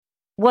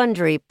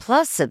Wondery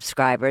Plus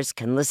subscribers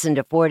can listen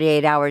to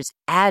 48 Hours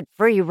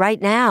ad-free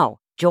right now.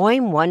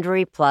 Join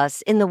Wondery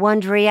Plus in the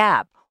Wondery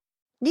app.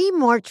 Need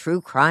more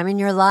true crime in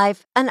your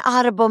life? An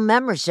Audible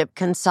membership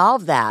can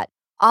solve that.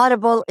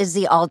 Audible is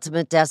the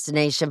ultimate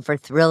destination for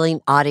thrilling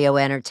audio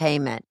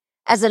entertainment.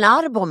 As an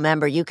Audible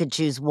member, you can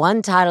choose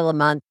one title a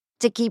month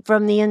to keep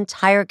from the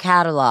entire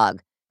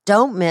catalog.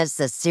 Don't miss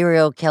The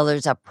Serial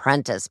Killer's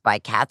Apprentice by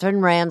Katherine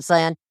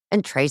Ramsland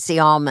and Tracy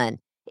Ullman.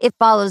 It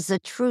follows the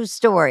true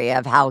story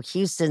of how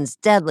Houston's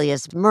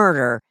deadliest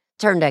murder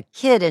turned a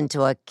kid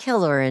into a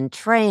killer in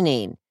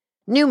training.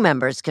 New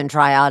members can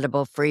try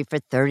Audible free for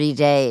 30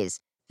 days.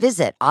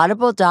 Visit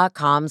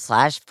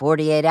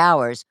audible.com/48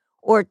 hours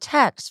or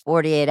text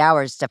 48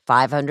 hours to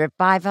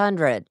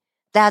 500-500.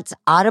 That's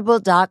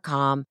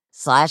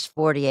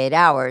audible.com/48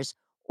 hours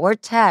or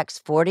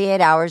text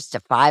 48 hours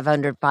to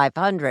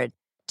 500-500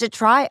 to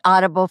try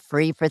Audible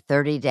free for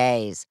 30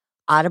 days.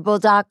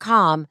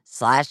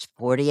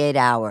 Audible.com/48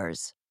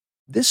 hours.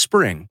 This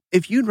spring,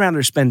 if you'd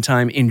rather spend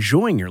time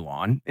enjoying your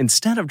lawn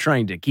instead of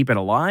trying to keep it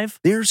alive,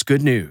 there's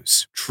good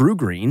news. True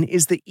Green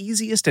is the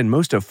easiest and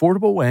most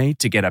affordable way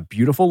to get a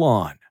beautiful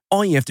lawn.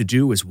 All you have to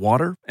do is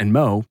water and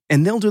mow,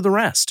 and they'll do the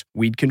rest.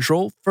 Weed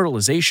control,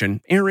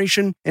 fertilization,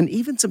 aeration, and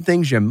even some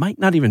things you might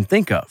not even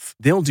think of.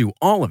 They'll do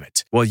all of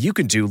it, while you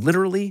can do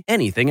literally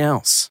anything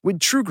else.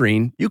 With True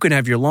Green, you can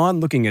have your lawn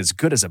looking as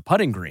good as a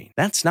putting green.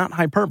 That's not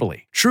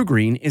hyperbole. True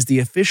Green is the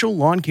official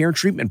lawn care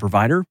treatment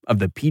provider of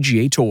the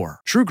PGA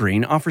Tour. True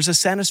Green offers a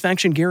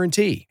satisfaction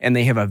guarantee, and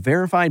they have a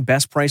verified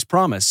best price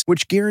promise,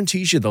 which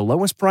guarantees you the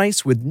lowest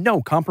price with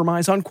no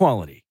compromise on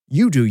quality.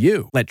 You do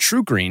you. Let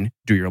True Green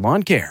do your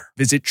lawn care.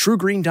 Visit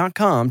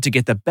truegreen.com to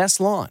get the best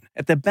lawn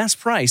at the best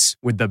price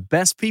with the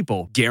best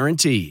people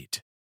guaranteed.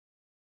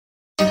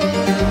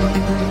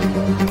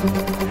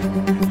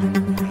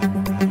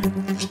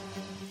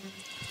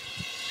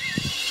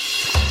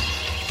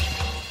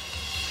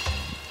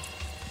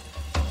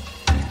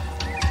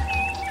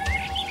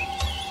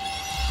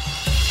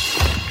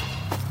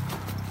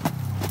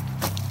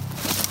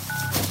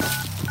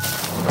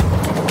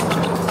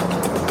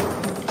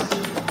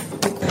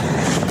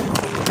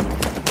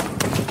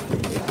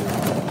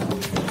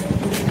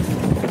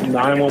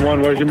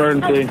 911, where's the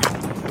emergency?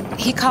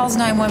 He calls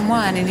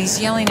 911 and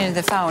he's yelling into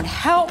the phone,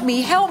 help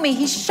me,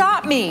 he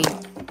shot me.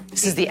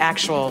 This is the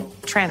actual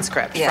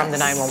transcript from the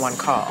 911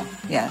 call.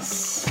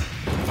 Yes.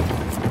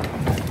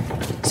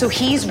 So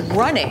he's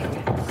running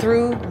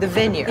through the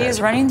vineyard. He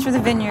is running through the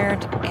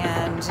vineyard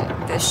and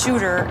the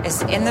shooter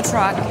is in the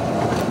truck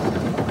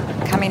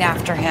coming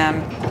after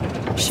him,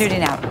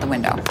 shooting out the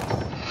window.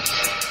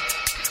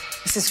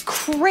 This is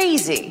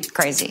crazy.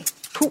 Crazy.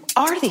 Who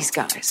are these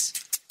guys?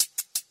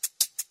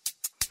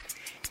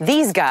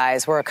 These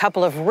guys were a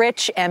couple of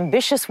rich,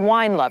 ambitious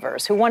wine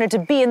lovers who wanted to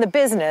be in the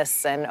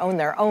business and own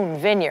their own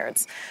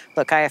vineyards.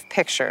 Look, I have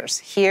pictures.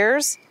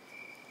 Here's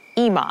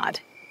Emad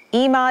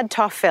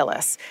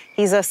Taufilis.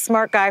 He's a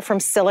smart guy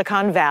from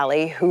Silicon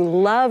Valley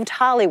who loved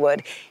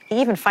Hollywood. He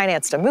even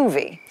financed a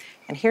movie.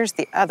 And here's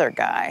the other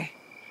guy,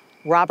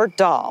 Robert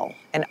Dahl,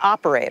 an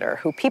operator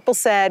who people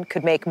said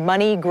could make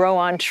money grow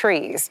on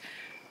trees.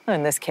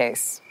 In this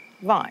case,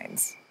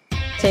 vines.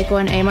 Take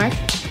one, A-Mark.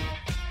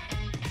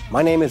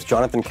 My name is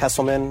Jonathan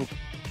Kesselman.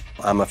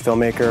 I'm a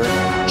filmmaker.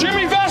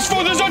 Jimmy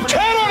Vasco, there's a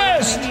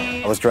terrorist!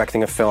 I was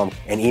directing a film,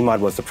 and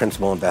Emad was the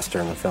principal investor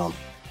in the film.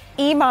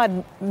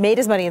 Emad made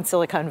his money in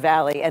Silicon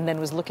Valley and then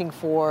was looking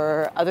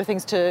for other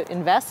things to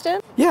invest in?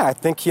 Yeah, I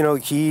think, he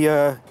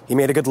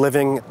made a good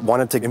living,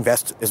 wanted to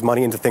invest his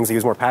money into things he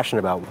was more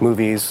passionate about.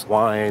 Movies,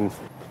 wine.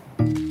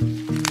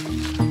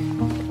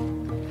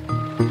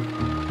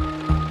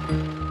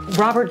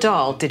 Robert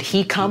Dahl, did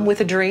he come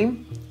with a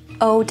dream?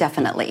 Oh,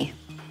 definitely.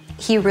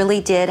 He really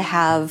did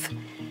have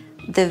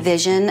the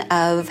vision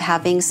of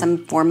having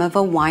some form of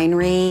a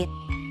winery.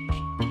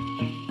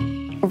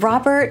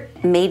 Robert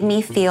made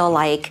me feel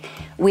like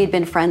we'd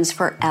been friends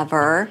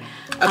forever.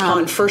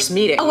 Upon first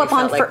meeting, you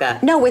felt like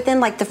that? No, within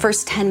like the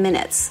first 10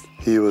 minutes.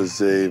 He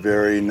was a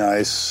very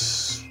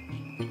nice,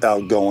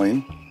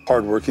 outgoing,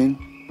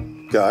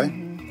 hardworking guy.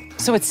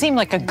 So it seemed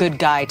like a good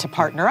guy to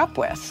partner up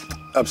with.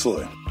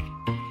 Absolutely.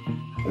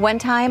 One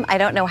time, I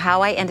don't know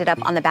how I ended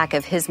up on the back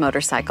of his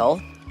motorcycle,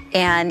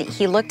 and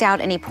he looked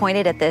out and he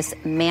pointed at this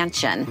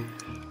mansion.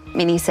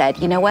 And he said,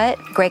 you know what?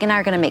 Greg and I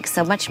are going to make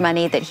so much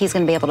money that he's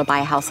going to be able to buy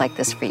a house like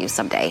this for you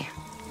someday.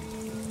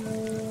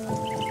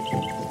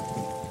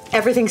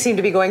 Everything seemed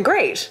to be going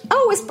great.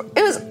 Oh,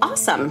 it was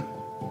awesome.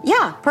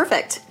 Yeah,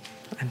 perfect.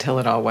 Until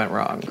it all went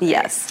wrong.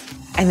 Yes.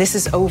 And this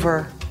is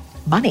over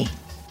money.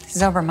 This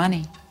is over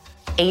money.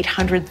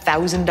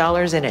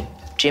 $800,000 in a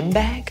gym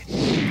bag?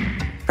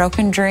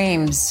 Broken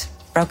dreams.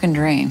 Broken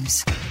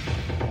dreams.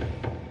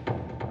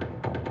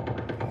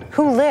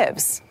 Who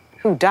lives?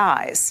 Who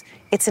dies?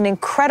 It's an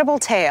incredible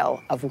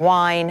tale of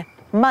wine,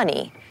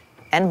 money,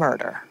 and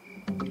murder.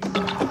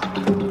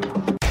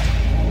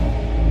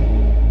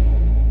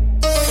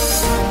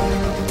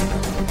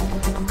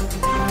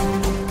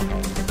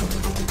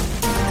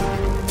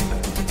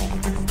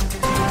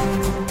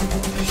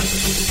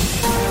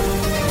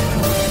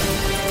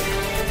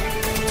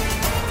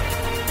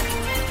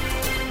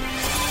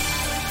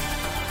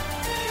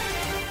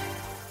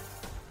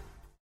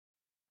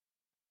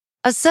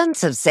 A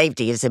sense of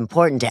safety is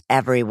important to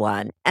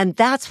everyone, and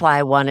that's why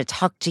I want to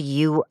talk to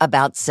you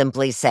about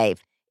Simply Safe.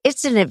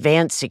 It's an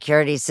advanced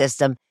security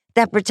system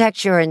that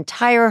protects your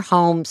entire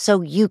home so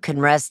you can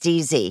rest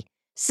easy.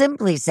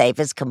 Simply Safe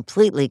is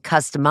completely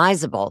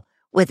customizable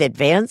with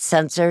advanced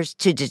sensors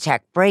to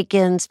detect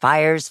break-ins,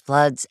 fires,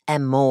 floods,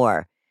 and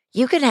more.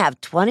 You can have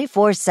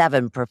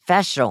 24/7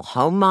 professional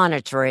home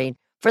monitoring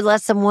for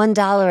less than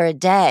 $1 a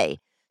day.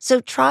 So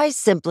try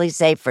Simply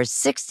Safe for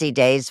 60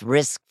 days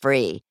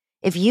risk-free.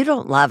 If you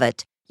don't love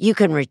it, you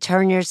can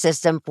return your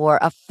system for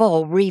a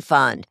full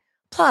refund.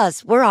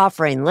 Plus, we're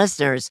offering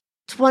listeners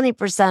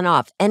 20%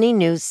 off any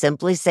new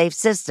Simply Safe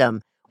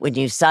system when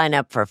you sign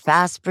up for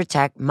Fast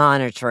Protect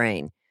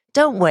monitoring.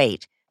 Don't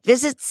wait.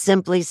 Visit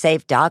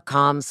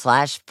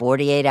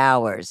simplysafe.com/48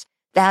 hours.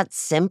 That's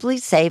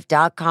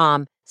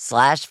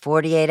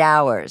simplysafe.com/48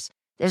 hours.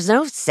 There's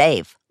no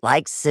safe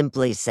like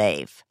Simply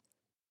Safe.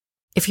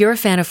 If you're a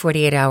fan of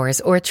 48 Hours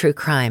or true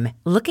crime,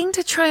 looking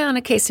to try on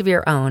a case of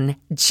your own,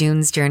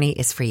 June's Journey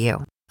is for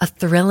you. A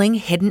thrilling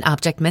hidden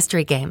object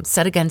mystery game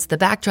set against the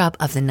backdrop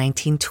of the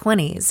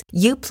 1920s.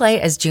 You play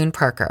as June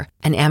Parker,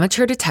 an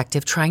amateur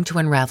detective trying to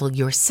unravel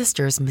your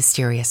sister's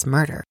mysterious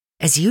murder.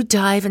 As you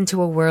dive into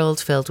a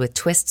world filled with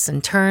twists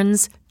and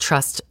turns,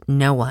 trust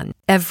no one.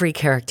 Every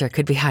character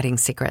could be hiding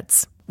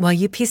secrets. While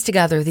you piece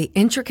together the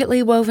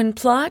intricately woven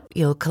plot,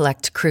 you'll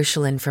collect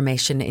crucial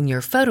information in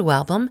your photo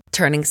album,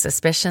 turning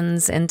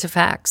suspicions into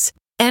facts.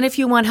 And if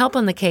you want help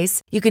on the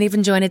case, you can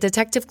even join a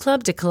detective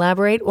club to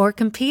collaborate or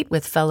compete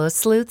with fellow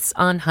sleuths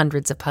on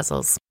hundreds of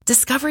puzzles.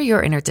 Discover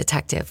your inner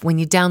detective when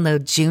you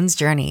download June's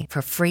Journey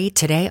for free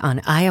today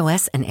on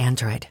iOS and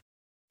Android.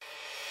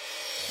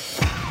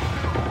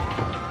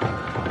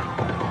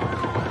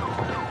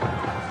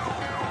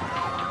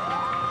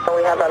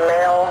 We have a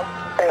male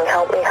saying,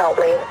 "Help me, help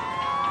me."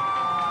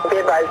 Be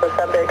advised, the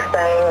subject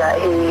saying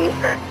that he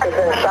has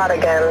been shot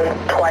again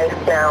twice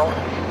now.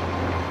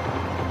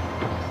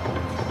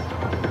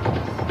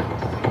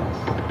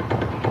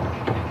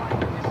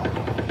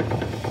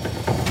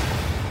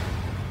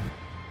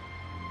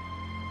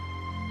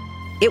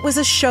 It was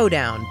a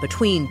showdown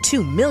between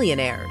two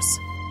millionaires,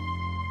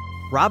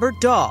 Robert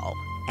Dahl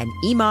and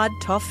Imad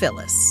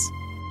Tawfilis.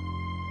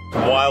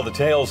 While the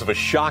tales of a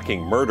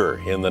shocking murder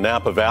in the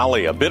Napa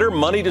Valley, a bitter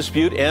money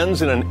dispute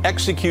ends in an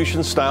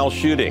execution-style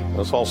shooting.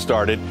 This all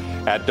started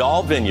at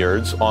Dahl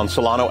Vineyards on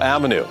Solano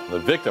Avenue. The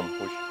victim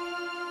was...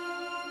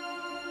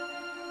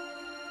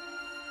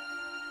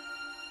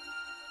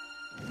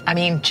 I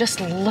mean, just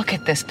look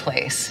at this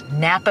place,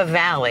 Napa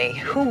Valley.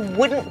 Who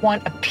wouldn't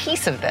want a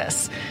piece of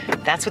this?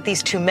 That's what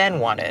these two men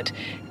wanted,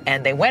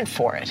 and they went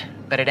for it,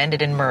 but it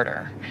ended in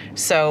murder.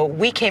 So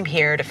we came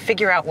here to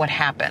figure out what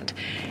happened.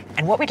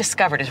 And what we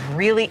discovered is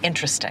really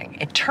interesting.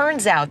 It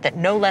turns out that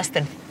no less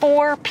than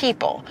 4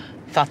 people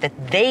thought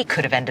that they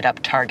could have ended up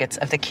targets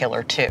of the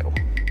killer, too.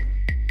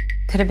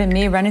 Could have been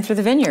me running through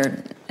the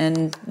vineyard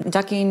and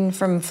ducking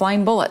from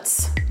flying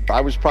bullets.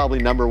 I was probably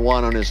number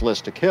 1 on his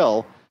list to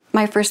kill.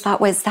 My first thought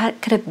was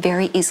that could have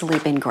very easily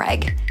been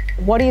Greg.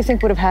 What do you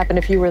think would have happened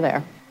if you were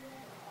there?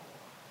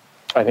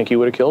 I think he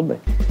would have killed me.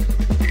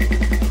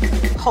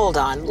 Hold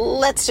on,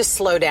 let's just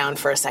slow down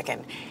for a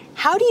second.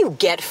 How do you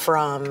get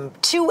from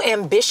 2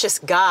 ambitious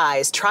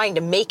guys trying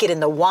to make it in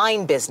the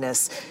wine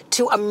business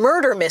to a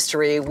murder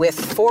mystery with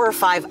 4 or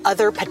 5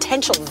 other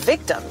potential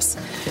victims?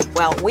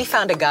 Well, we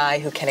found a guy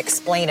who can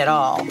explain it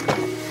all.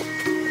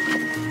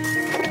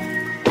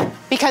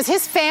 Because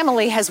his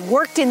family has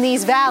worked in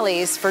these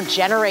valleys for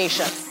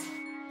generations.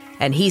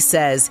 And he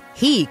says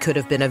he could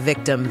have been a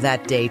victim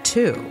that day,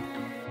 too.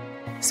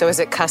 So is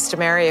it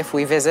customary if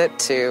we visit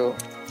to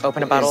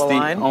open a bottle of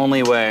wine? It's the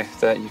only way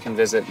that you can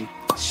visit.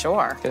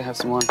 Sure. Gotta have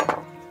some wine.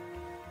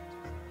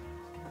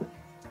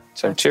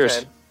 So that's cheers.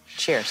 Good.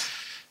 Cheers.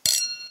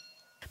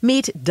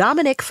 Meet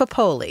Dominic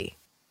Fapoli,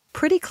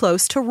 pretty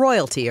close to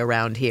royalty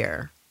around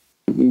here.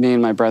 Me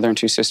and my brother and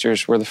 2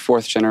 sisters were the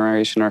 4th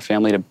generation in our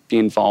family to be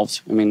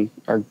involved. I mean,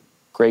 our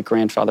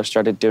great-grandfather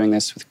started doing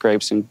this with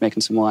grapes and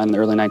making some wine in the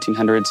early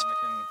 1900s.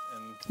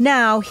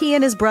 Now, he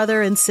and his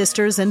brother and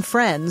sisters and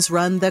friends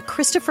run the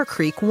Christopher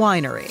Creek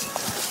Winery.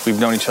 We've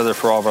known each other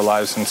for all of our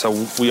lives, and so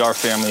we are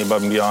family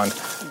above and beyond.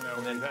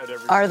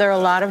 Are there a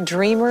lot of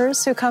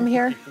dreamers who come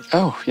here?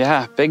 Oh,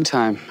 yeah, big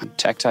time.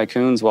 Tech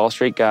tycoons, Wall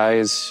Street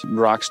guys,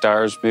 rock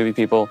stars, movie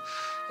people,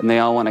 and they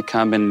all want to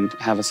come and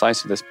have a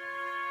slice of this.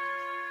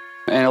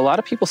 And a lot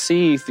of people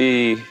see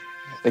the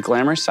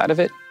glamorous side of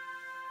it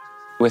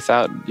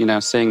without,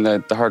 seeing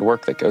the hard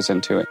work that goes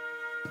into it.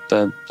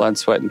 The blood,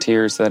 sweat, and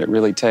tears that it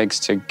really takes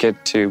to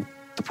get to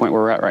the point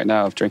where we're at right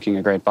now of drinking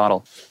a great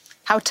bottle.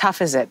 How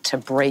tough is it to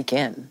break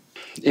in?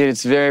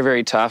 It's very,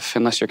 very tough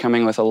unless you're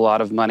coming with a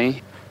lot of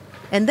money.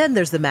 And then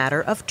there's the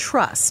matter of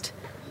trust.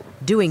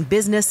 Doing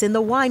business in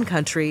the wine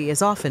country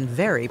is often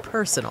very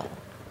personal.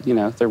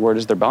 Their word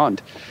is their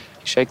bond.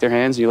 You shake their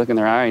hands, you look in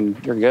their eye,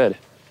 and you're good.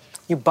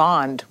 You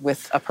bond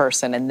with a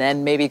person and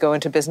then maybe go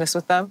into business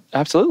with them?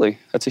 Absolutely.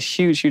 That's a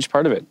huge, huge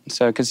part of it.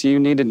 So, because you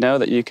need to know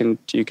that you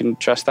can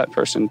trust that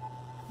person.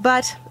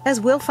 But,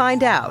 as we'll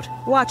find out,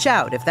 watch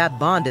out if that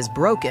bond is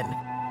broken.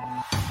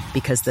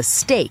 Because the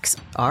stakes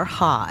are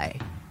high.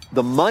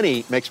 The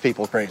money makes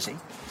people crazy.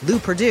 Lou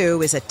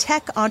Perdue is a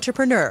tech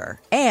entrepreneur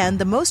and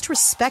the most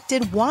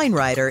respected wine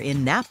writer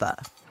in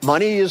Napa.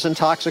 Money is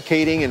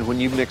intoxicating, and when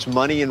you mix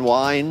money and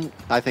wine,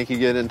 I think you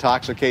get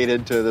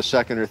intoxicated to the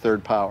second or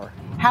third power.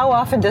 How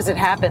often does it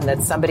happen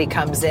that somebody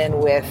comes in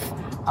with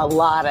a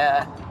lot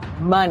of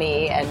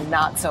money and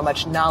not so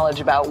much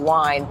knowledge about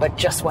wine, but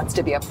just wants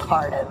to be a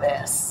part of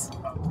this?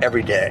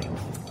 Every day.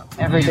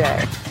 Every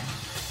day.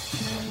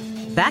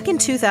 Back in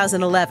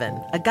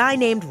 2011, a guy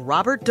named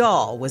Robert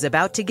Dahl was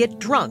about to get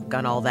drunk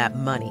on all that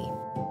money.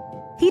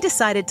 He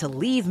decided to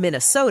leave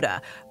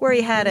Minnesota, where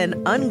he had an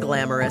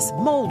unglamorous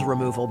mold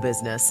removal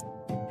business,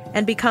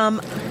 and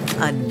become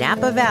a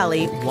Napa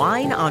Valley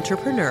wine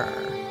entrepreneur.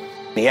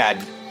 He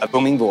had a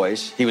booming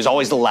voice. He was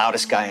always the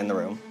loudest guy in the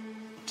room.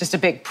 Just a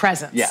big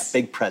presence. Yeah,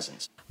 big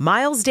presence.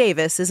 Miles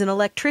Davis is an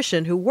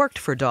electrician who worked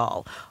for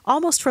Dahl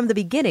almost from the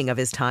beginning of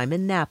his time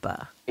in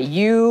Napa.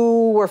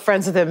 You were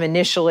friends with him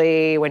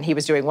initially when he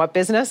was doing what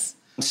business?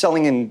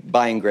 Selling and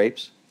buying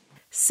grapes.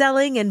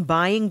 Selling and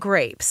buying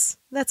grapes.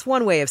 That's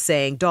one way of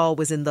saying Dahl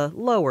was in the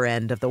lower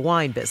end of the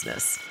wine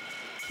business.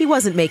 He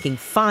wasn't making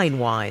fine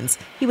wines.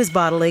 He was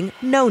bottling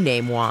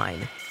no-name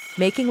wine,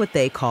 making what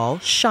they call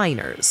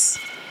shiners.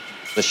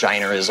 The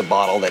shiner is a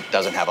bottle that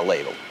doesn't have a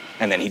label.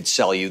 And then he'd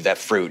sell you that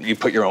fruit. You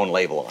put your own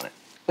label on it.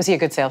 Was he a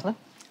good salesman?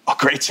 Oh,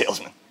 great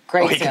salesman.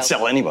 Great He could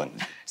sell anyone.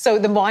 So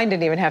the wine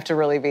didn't even have to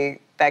really be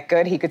that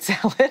good. He could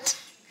sell it.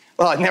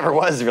 Well, it never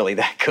was really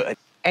that good.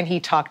 And he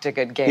talked a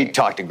good game. He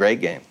talked a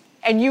great game.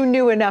 And you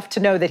knew enough to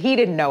know that he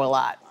didn't know a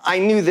lot. I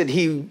knew that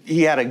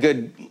he had a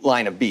good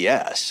line of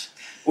BS,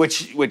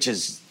 which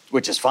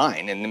is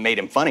fine, and it made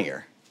him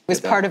funnier. Was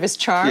part of his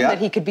charm that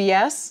he could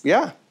BS?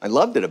 Yeah, I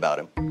loved it about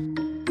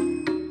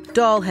him.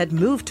 Dahl had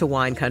moved to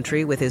wine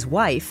country with his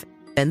wife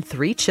and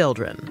 3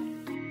 children.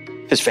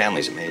 His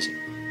family's amazing.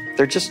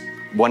 They're just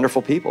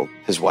wonderful people.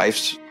 His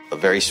wife's a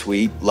very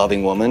sweet,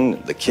 loving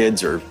woman. The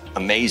kids are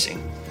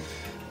amazing.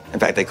 In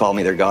fact, they call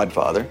me their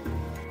godfather.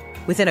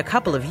 Within a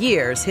couple of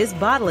years, his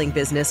bottling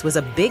business was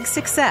a big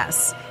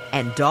success,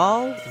 and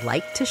Dahl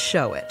liked to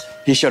show it.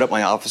 He showed up at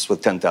my office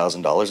with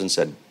 $10,000 and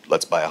said,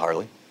 "Let's buy a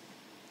Harley."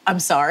 I'm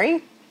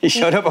sorry? He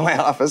showed up at my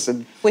office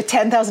and with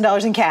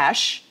 $10,000 in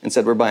cash? And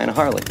said, "We're buying a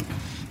Harley.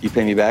 You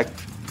pay me back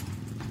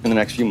in the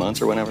next few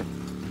months or whenever."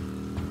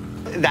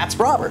 That's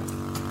Robert.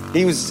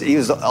 He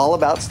was all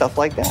about stuff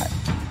like that.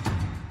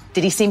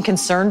 Did he seem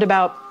concerned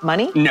about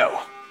money?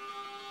 No.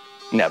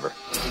 Never.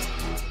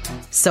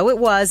 So it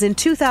was in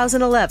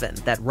 2011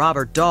 that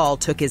Robert Dahl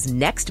took his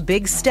next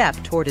big step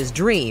toward his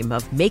dream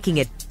of making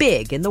it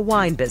big in the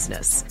wine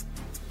business.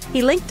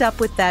 He linked up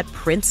with that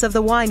prince of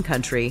the wine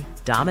country,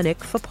 Dominic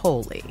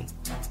Fapoli.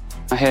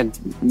 I had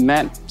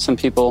met some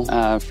people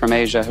from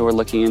Asia who were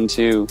looking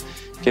into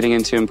getting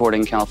into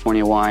importing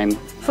California wine.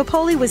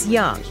 Fapoli was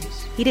young.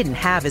 He didn't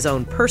have his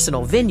own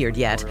personal vineyard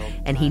yet,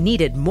 and he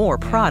needed more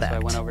product. So I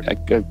went over. I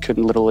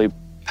couldn't literally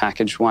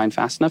package wine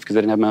fast enough because I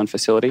didn't have my own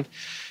facility.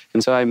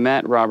 And so I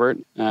met Robert.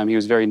 He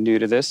was very new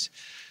to this,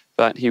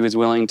 but he was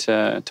willing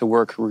to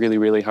work really,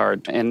 really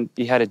hard. And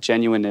he had a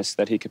genuineness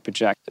that he could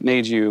project that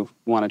made you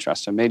want to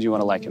trust him, made you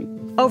want to like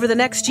him. Over the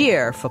next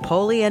year,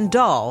 Fapoli and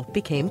Dahl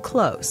became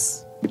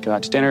close. We'd go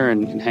out to dinner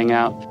and hang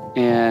out.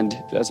 And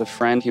as a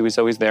friend, he was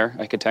always there.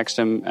 I could text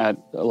him at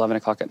 11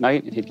 o'clock at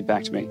night, and he'd get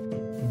back to me.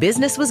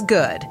 Business was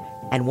good.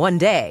 And one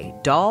day,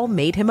 Dahl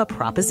made him a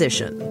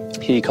proposition.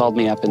 He called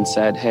me up and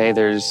said, "Hey,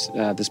 there's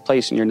this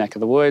place in your neck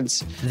of the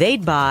woods."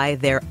 They'd buy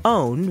their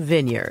own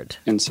vineyard.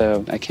 And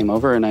so I came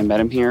over and I met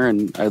him here,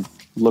 and I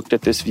looked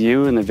at this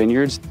view in the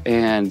vineyards.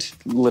 And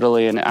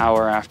literally an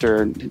hour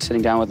after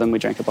sitting down with him, we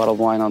drank a bottle of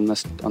wine on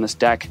this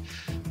deck.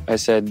 I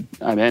said,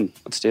 "I'm in.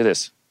 Let's do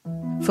this."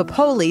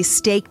 Fapoli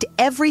staked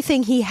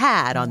everything he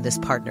had on this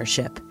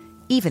partnership,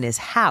 even his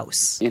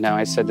house. You know,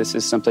 I said, "This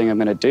is something I'm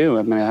going to do.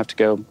 I'm going to have to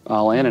go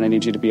all in, and I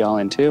need you to be all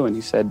in too." And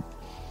he said,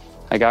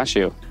 "I got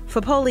you."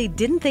 Fapoli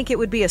didn't think it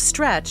would be a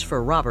stretch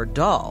for Robert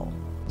Dahl.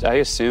 I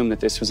assumed that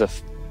this was a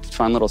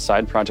fun little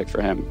side project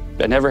for him.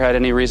 I never had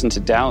any reason to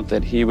doubt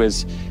that he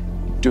was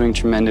doing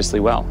tremendously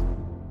well.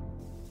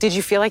 Did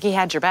you feel like he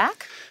had your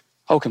back?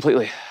 Oh,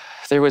 completely.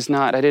 There was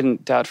not. I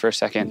didn't doubt for a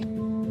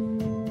second.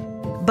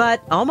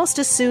 But almost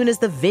as soon as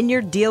the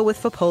vineyard deal with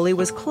Fapoli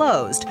was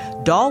closed,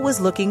 Dahl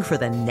was looking for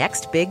the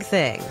next big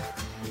thing.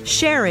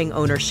 Sharing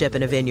ownership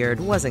in a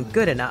vineyard wasn't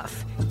good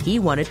enough. He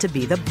wanted to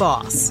be the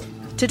boss.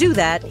 To do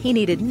that, he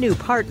needed new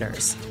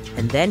partners.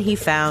 And then he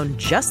found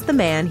just the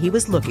man he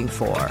was looking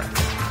for.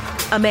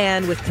 A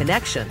man with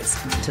connections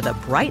to the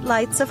bright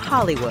lights of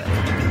Hollywood.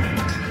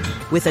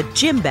 With a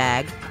gym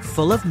bag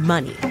full of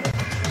money.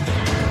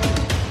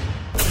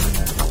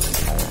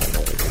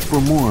 For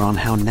more on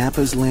how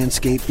Napa's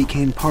landscape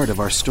became part of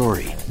our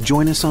story,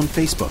 join us on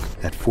Facebook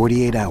at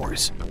 48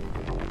 Hours.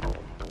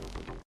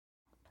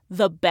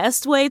 The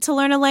best way to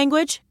learn a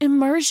language?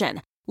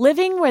 Immersion.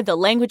 Living where the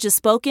language is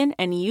spoken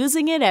and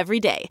using it every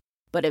day.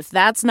 But if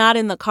that's not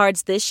in the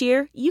cards this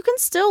year, you can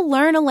still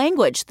learn a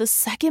language the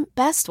second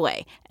best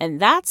way, and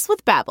that's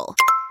with Babbel.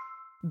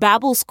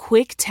 Babbel's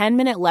quick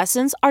 10-minute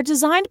lessons are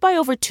designed by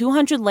over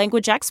 200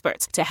 language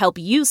experts to help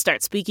you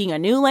start speaking a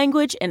new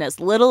language in as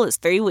little as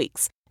 3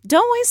 weeks.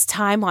 Don't waste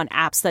time on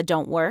apps that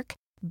don't work.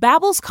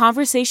 Babbel's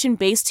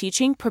conversation-based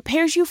teaching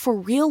prepares you for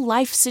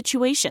real-life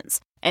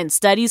situations. And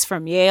studies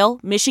from Yale,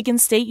 Michigan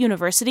State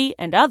University,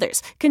 and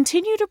others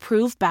continue to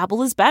prove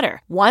Babbel is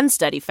better. One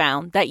study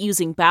found that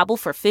using Babbel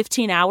for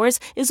 15 hours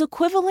is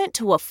equivalent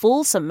to a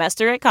full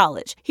semester at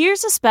college.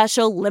 Here's a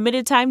special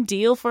limited-time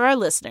deal for our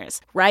listeners.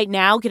 Right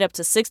now, get up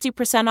to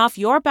 60% off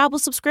your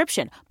Babbel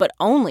subscription, but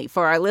only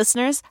for our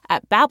listeners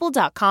at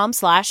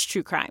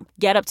Babbel.com/truecrime.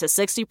 Get up to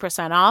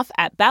 60% off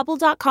at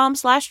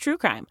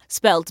Babbel.com/truecrime.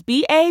 Spelled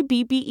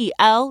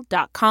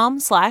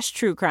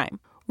BABBEL.com/truecrime.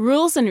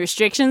 Rules and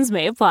restrictions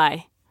may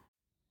apply.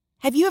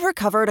 Have you ever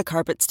covered a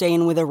carpet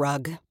stain with a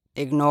rug?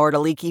 Ignored a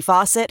leaky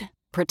faucet?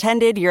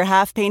 Pretended your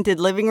half-painted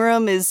living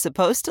room is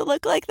supposed to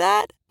look like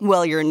that?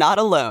 Well, you're not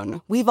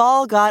alone. We've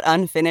all got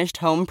unfinished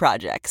home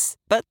projects.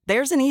 But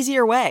there's an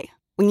easier way.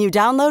 When you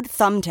download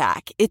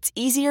Thumbtack, it's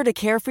easier to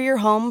care for your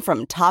home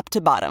from top to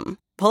bottom.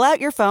 Pull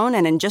out your phone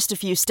and in just a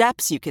few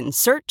steps, you can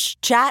search,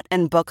 chat,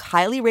 and book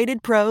highly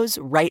rated pros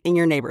right in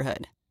your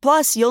neighborhood.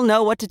 Plus, you'll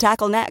know what to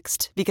tackle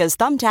next, because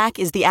Thumbtack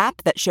is the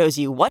app that shows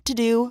you what to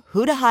do,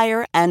 who to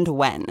hire, and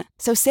when.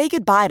 So say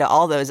goodbye to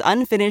all those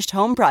unfinished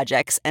home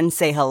projects and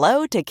say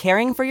hello to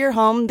caring for your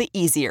home the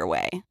easier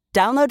way.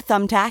 Download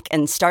Thumbtack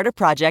and start a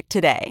project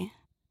today.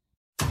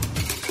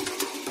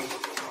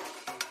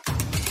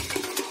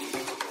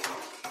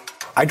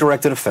 I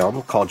directed a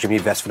film called Jimmy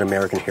Vested,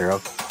 American Hero.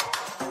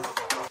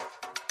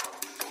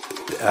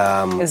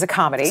 It's a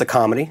comedy. It's a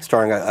comedy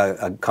starring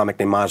a comic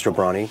named Maz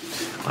Jobrani.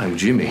 I'm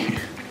Jimmy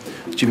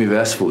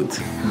Westwood,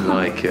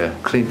 like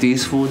Clint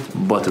Eastwood,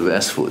 but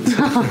Westwood.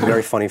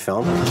 Very funny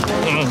film.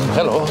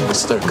 Hello,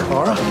 Mr.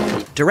 Carr.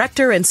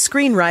 Director and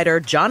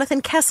screenwriter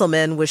Jonathan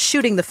Kesselman was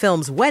shooting the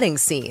film's wedding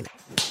scene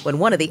when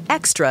one of the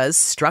extras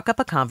struck up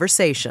a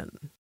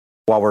conversation.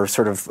 While we're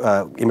sort of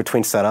in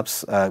between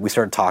setups, we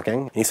started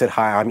talking. And he said,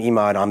 "Hi, I'm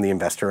Imad. I'm the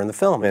investor in the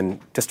film." And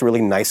just a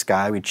really nice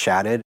guy. We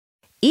chatted.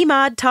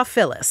 Imad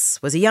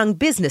Tawfilis was a young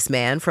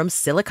businessman from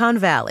Silicon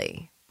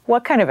Valley.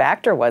 What kind of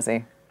actor was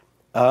he?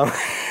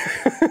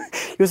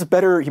 He was a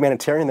better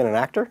humanitarian than an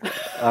actor.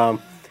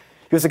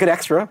 He was a good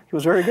extra. He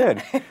was very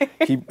good.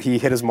 He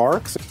hit his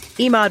marks.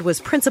 Imad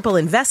was principal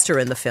investor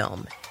in the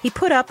film. He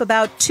put up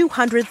about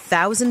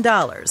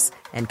 $200,000,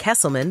 and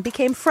Kesselman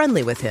became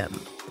friendly with him.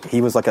 He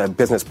was like a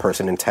business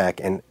person in tech,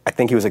 and I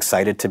think he was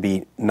excited to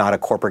be not a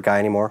corporate guy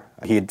anymore.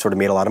 He had sort of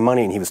made a lot of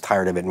money, and he was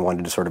tired of it and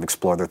wanted to sort of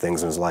explore other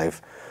things in his life,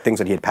 things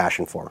that he had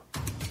passion for.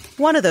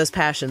 One of those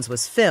passions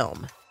was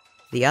film.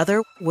 The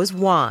other was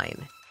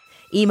wine.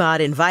 Imad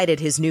invited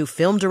his new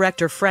film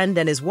director friend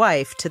and his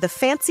wife to the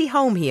fancy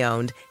home he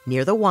owned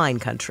near the wine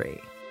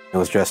country. It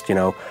was just,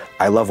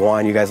 I love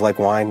wine, you guys like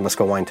wine, let's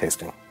go wine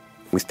tasting.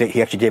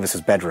 He actually gave us his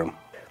bedroom.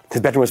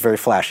 His bedroom was very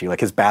flashy. Like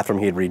his bathroom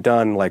he had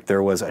redone, like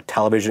there was a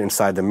television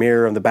inside the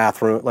mirror in the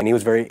bathroom, and he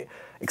was very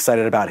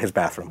excited about his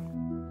bathroom.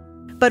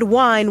 But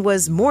wine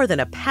was more than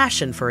a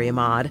passion for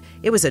Imad.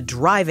 It was a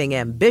driving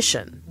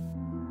ambition.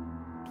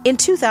 In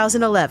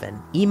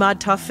 2011, Imad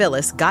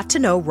Tawfilis got to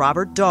know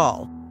Robert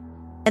Dahl,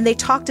 and they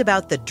talked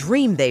about the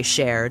dream they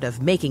shared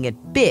of making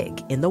it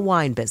big in the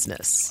wine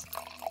business.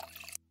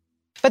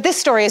 But this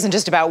story isn't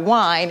just about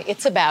wine,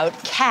 it's about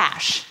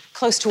cash.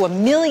 Close to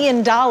 $1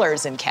 million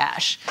in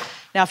cash.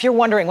 Now, if you're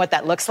wondering what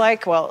that looks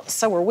like, well,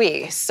 so were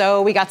we.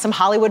 So we got some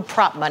Hollywood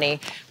prop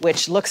money,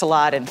 which looks a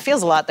lot and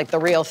feels a lot like the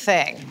real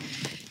thing.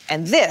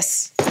 And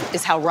this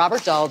is how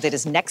Robert Dahl did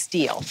his next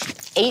deal.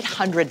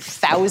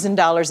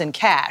 $800,000 in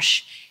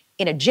cash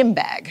in a gym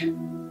bag.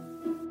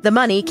 The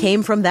money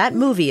came from that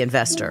movie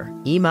investor,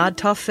 Imad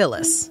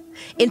Tawfilis.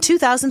 In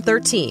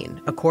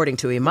 2013, according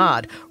to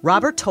Imad,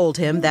 Robert told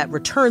him that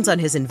returns on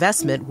his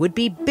investment would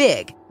be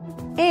big.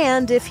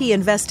 And if he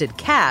invested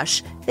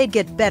cash, they'd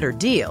get better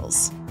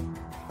deals.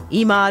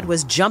 Imad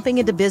was jumping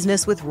into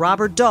business with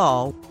Robert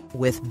Dahl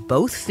with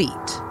both feet.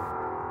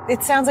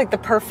 It sounds like the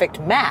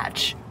perfect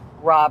match.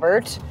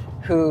 Robert,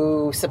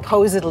 who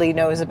supposedly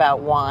knows about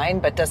wine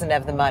but doesn't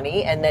have the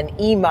money, and then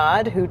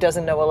Imad, who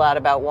doesn't know a lot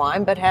about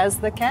wine but has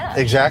the cash.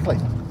 Exactly.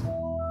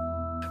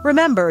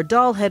 Remember,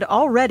 Dahl had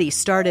already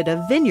started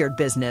a vineyard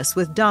business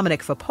with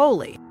Dominic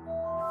Fapoli,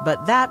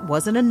 but that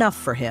wasn't enough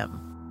for him.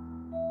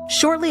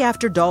 Shortly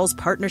after Dahl's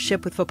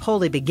partnership with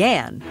Fapoli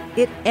began,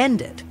 it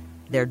ended.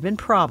 There'd been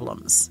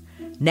problems.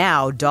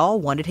 Now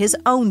Dahl wanted his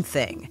own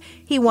thing.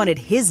 He wanted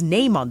his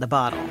name on the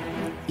bottle.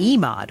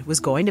 Imad was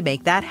going to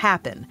make that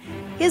happen.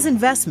 His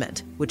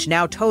investment, which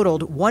now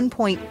totaled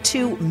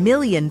 $1.2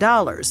 million,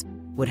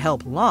 would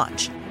help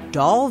launch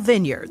Dahl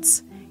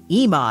Vineyards.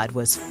 Imad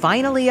was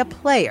finally a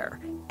player,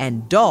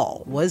 and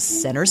Dahl was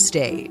center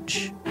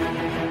stage.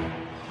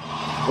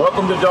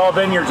 Welcome to Dahl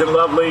Vineyards in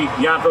lovely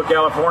Yountville,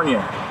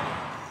 California.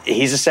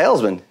 He's a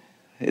salesman.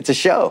 It's a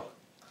show.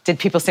 Did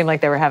people seem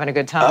like they were having a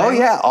good time? Oh,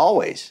 yeah,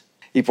 always.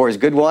 He pours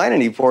good wine,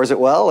 and he pours it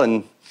well,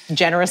 and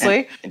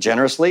Generously? And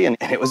generously, and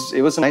it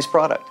was a nice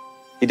product.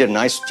 He did a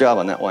nice job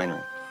on that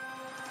winery.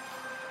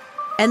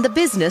 And the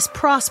business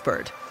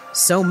prospered,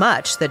 so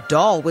much that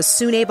Dahl was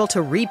soon able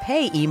to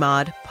repay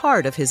Imad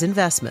part of his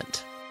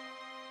investment.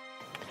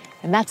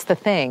 And that's the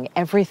thing.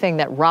 Everything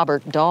that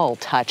Robert Dahl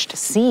touched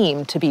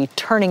seemed to be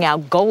turning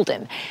out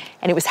golden.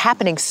 And it was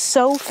happening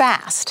so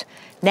fast.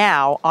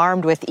 Now,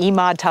 armed with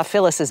Imad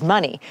Tawfilis'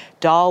 money,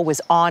 Dahl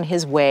was on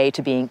his way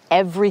to being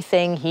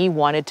everything he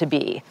wanted to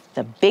be,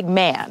 the big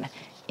man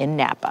in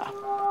Napa.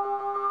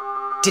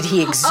 Did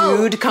he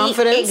exude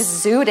confidence? He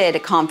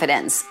exuded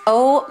confidence.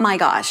 Oh my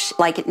gosh,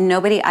 like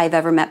nobody I've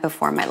ever met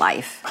before in my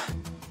life.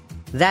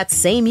 That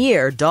same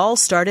year, Dahl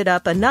started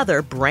up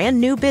another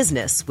brand new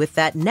business with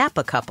that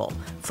Napa couple,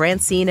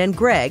 Francine and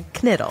Greg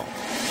Knittel.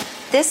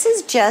 This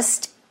is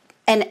just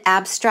an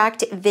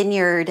abstract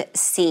vineyard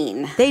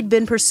scene. They'd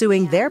been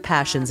pursuing their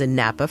passions in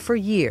Napa for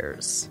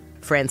years.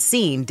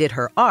 Francine did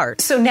her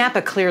art. So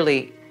Napa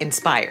clearly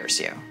inspires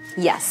you.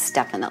 Yes,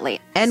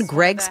 definitely. And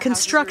Greg's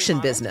construction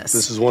business.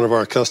 This is one of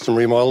our custom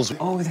remodels.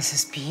 Oh, this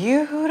is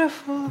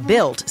beautiful.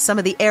 Built some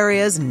of the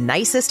area's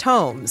nicest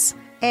homes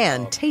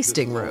and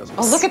tasting rooms.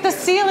 Oh, look at the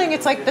ceiling.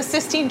 It's like the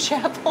Sistine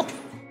Chapel.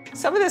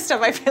 Some of this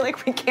stuff I feel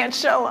like we can't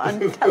show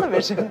on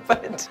television,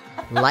 but...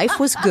 Life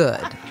was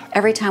good.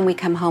 Every time we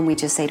come home, we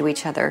just say to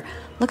each other,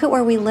 look at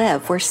where we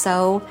live. We're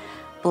so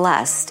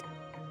blessed.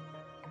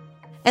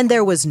 And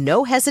there was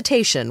no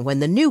hesitation when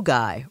the new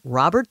guy,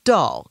 Robert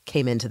Dahl,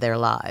 came into their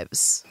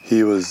lives.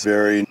 He was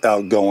very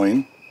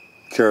outgoing,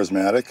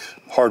 charismatic,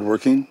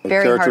 hardworking.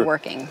 Very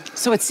hardworking.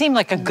 So it seemed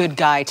like a good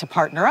guy to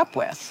partner up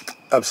with.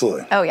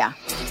 Absolutely. Oh, yeah.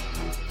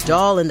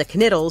 Dahl and the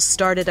Knittels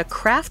started a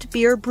craft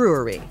beer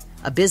brewery,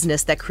 a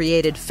business that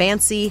created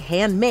fancy,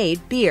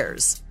 handmade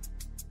beers.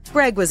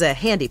 Greg was a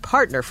handy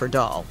partner for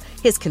Dahl.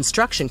 His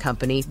construction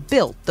company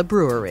built the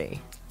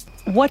brewery.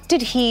 What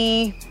did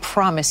he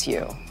promise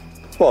you?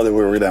 Well, that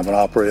we were going to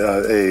have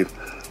a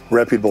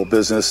reputable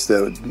business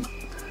that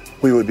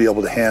we would be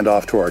able to hand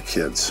off to our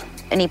kids.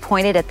 And he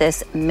pointed at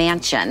this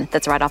mansion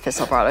that's right off the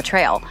Silverado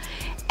Trail.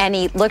 And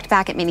he looked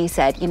back at me and he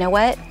said, you know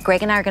what?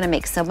 Greg and I are going to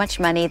make so much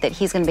money that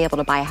he's going to be able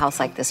to buy a house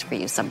like this for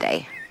you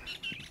someday.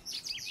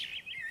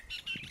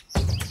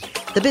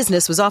 The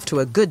business was off to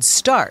a good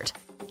start.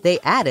 They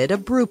added a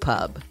brew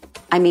pub.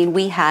 I mean,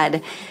 we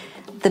had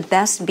the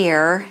best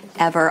beer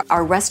ever.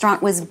 Our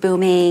restaurant was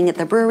booming.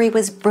 The brewery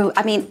was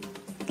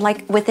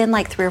within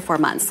 3 or 4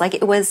 months.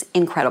 It was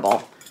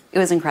incredible. It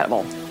was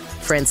incredible.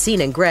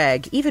 Francine and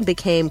Greg even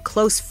became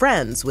close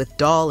friends with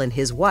Dahl and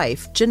his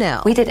wife,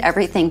 Janelle. We did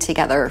everything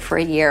together for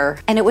a year,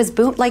 and it was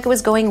it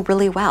was going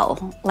really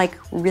well.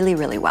 Really,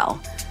 really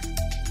well.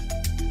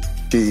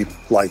 He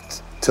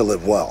liked to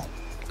live well.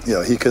 You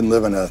know, he couldn't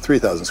live in a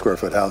 3,000 square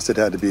foot house. It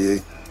had to be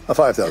a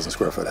 5,000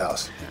 square foot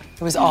house.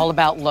 It was all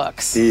about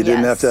looks. He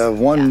didn't have to have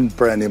one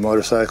brand new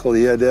motorcycle.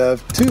 He had to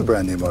have 2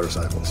 brand new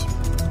motorcycles.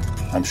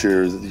 I'm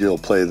sure you'll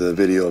play the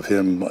video of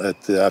him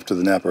after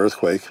the Napa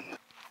earthquake.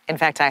 In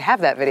fact, I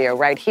have that video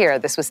right here.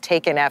 This was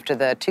taken after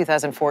the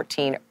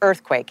 2014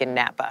 earthquake in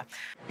Napa.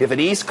 If an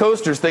East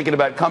Coaster's thinking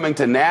about coming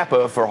to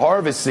Napa for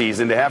harvest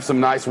season to have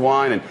some nice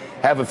wine and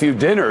have a few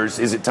dinners,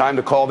 is it time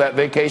to call that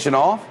vacation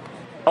off?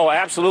 Oh,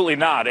 absolutely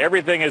not.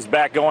 Everything is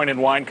back going in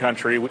wine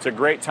country. It's a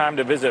great time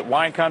to visit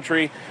wine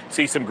country,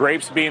 see some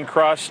grapes being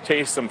crushed,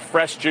 taste some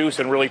fresh juice,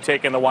 and really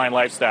take in the wine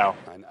lifestyle.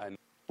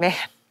 Man,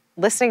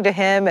 listening to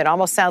him, it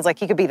almost sounds like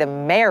he could be the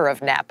mayor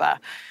of Napa.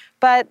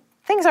 But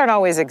things aren't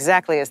always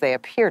exactly as they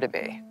appear to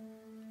be.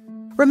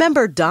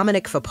 Remember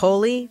Dominic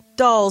Fapoli,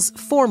 Dahl's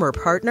former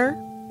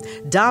partner?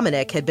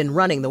 Dominic had been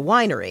running the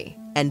winery,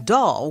 and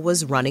Dahl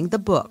was running the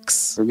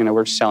books.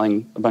 We're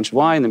selling a bunch of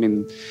wine. I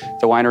mean,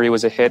 the winery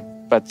was a hit,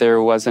 but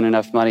there wasn't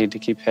enough money to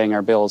keep paying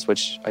our bills,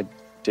 which I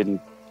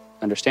didn't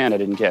understand. I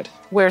didn't get.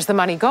 Where's the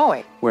money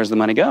going? Where's the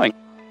money going?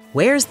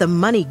 Where's the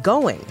money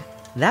going?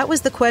 That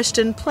was the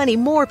question plenty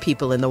more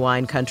people in the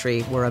wine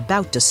country were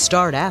about to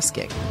start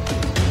asking.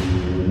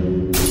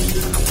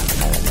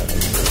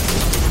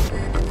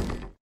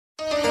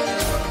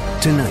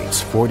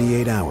 Tonight's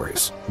 48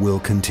 Hours will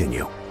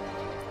continue.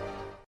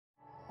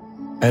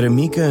 At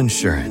Amica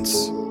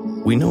Insurance,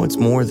 we know it's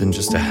more than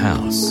just a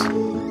house.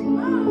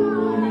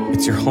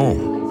 It's your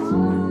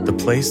home, the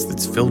place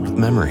that's filled with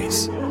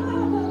memories.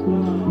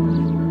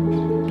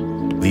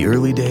 The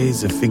early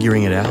days of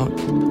figuring it out,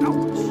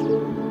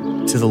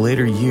 to the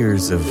later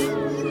years of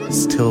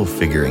still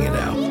figuring it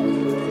out.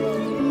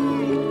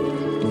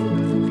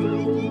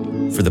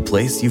 For the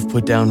place you've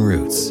put down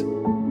roots,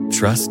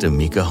 trust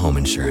Amica Home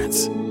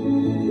Insurance.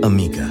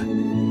 Amica,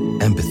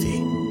 empathy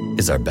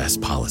is our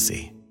best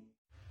policy.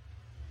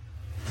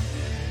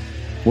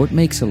 What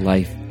makes a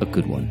life a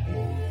good one?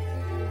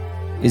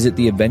 Is it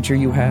the adventure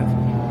you have?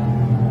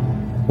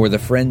 Or the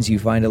friends you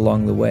find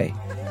along the way?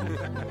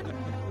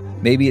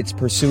 Maybe it's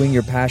pursuing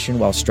your passion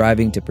while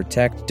striving to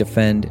protect,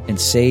 defend, and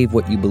save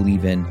what you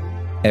believe in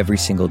every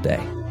single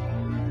day.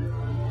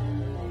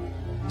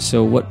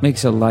 So what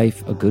makes a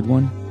life a good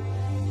one?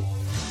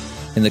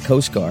 In the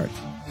Coast Guard,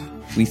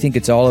 we think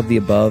it's all of the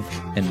above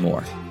and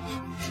more.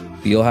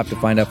 But you'll have to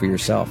find out for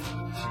yourself.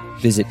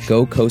 Visit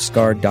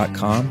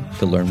gocoastguard.com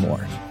to learn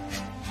more.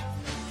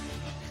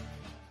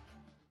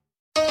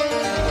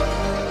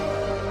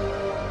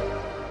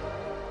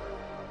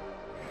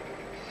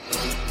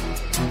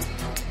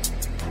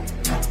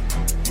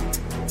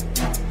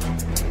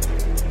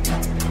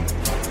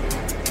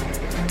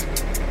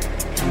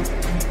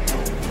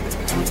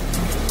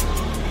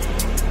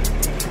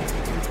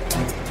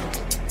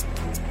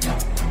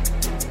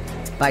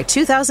 By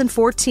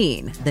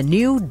 2014, the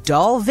new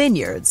Dahl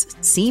Vineyards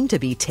seemed to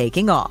be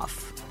taking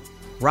off.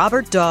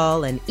 Robert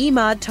Dahl and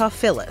Imad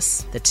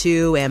Tawfilis, the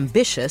two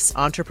ambitious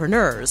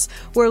entrepreneurs,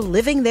 were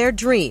living their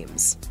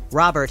dreams.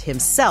 Robert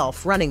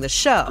himself running the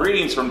show.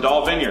 Greetings from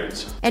Dahl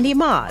Vineyards. And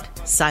Imad,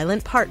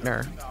 silent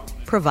partner,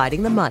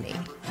 providing the money.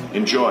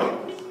 Enjoy.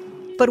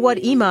 But what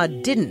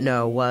Imad didn't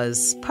know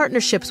was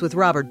partnerships with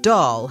Robert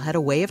Dahl had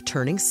a way of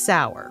turning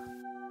sour.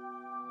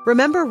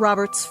 Remember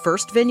Robert's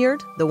first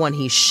vineyard, the one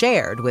he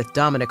shared with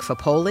Dominic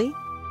Fapoli?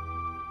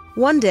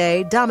 One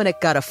day, Dominic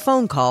got a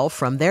phone call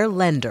from their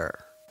lender.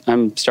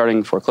 I'm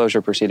starting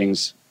foreclosure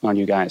proceedings on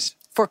you guys.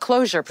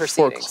 Foreclosure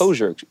proceedings?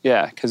 Foreclosure,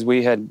 yeah, because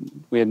we had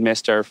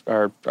missed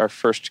our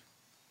first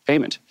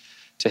payment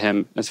to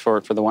him as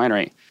for the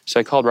winery. So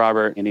I called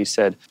Robert, and he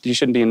said, you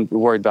shouldn't be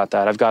worried about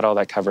that. I've got all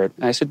that covered.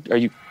 And I said, are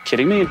you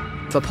kidding me?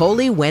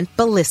 Fapoli went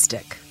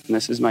ballistic. And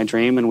this is my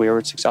dream, and we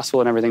were successful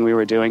in everything we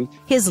were doing.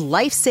 His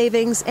life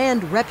savings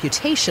and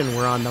reputation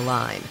were on the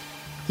line.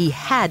 He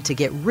had to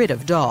get rid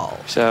of Dahl.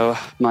 So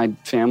my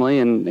family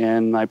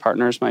and my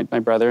partners, my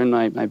brother and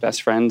my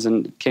best friends,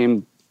 and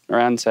came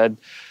around and said,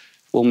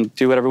 we'll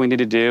do whatever we need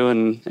to do,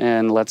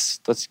 and let's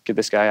get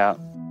this guy out.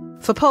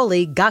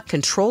 Fapoli got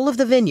control of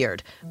the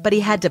vineyard, but he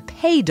had to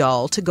pay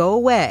Dahl to go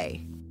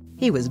away.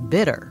 He was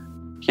bitter.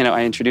 You know,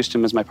 I introduced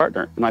him as my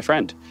partner and my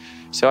friend.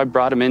 So I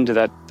brought him into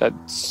that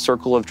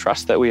circle of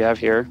trust that we have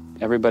here.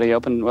 Everybody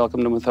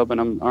welcomed him with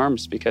open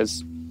arms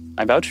because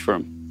I vouched for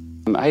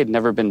him. I had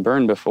never been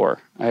burned before.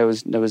 I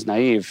was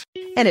naive.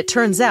 And it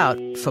turns out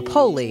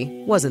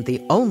Fapoli wasn't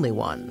the only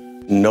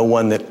one. No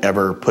one that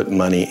ever put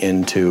money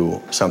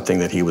into something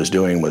that he was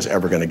doing was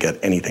ever going to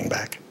get anything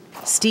back.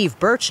 Steve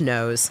Birch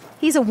knows.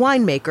 He's a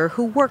winemaker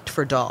who worked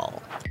for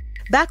Dahl.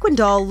 Back when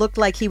Dahl looked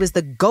like he was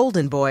the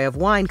golden boy of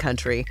wine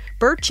country,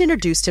 Birch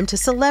introduced him to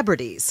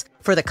celebrities.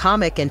 For the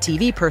comic and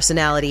TV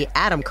personality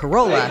Adam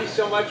Carolla, thank you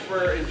so much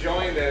for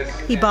enjoying this.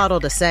 He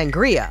bottled a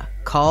sangria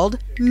called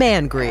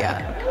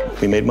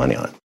Mangria. We made money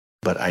on it,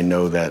 but I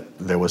know that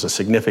there was a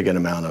significant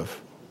amount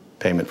of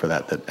payment for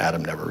that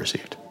Adam never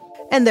received.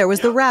 And there was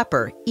the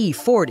rapper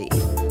E40.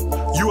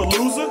 You a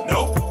loser?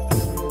 No.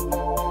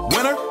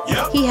 Winner?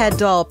 Yep. He had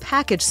Dahl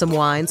package some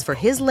wines for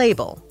his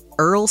label,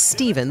 Earl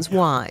Stevens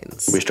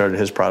Wines. We started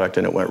his product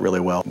and it went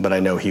really well, but I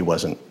know he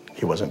wasn't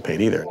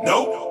paid either.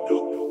 Nope.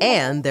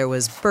 And there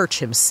was Birch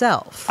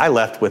himself. I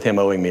left with him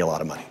owing me a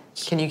lot of money.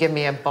 Can you give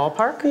me a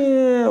ballpark?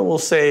 Yeah, we'll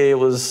say it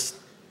was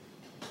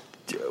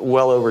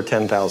well over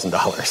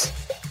 $10,000.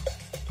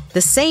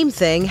 The same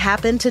thing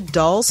happened to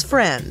Dahl's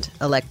friend,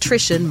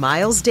 electrician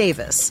Miles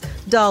Davis.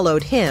 Dahl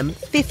owed him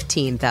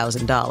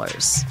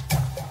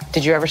 $15,000.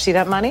 Did you ever see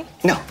that money?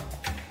 No.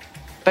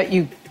 But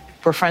you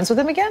were friends with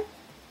him again?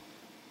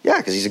 Yeah,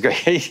 because he's a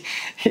great...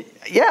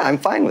 Yeah, I'm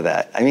fine with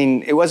that. I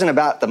mean, it wasn't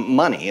about the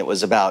money. It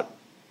was about,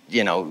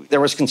 there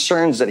was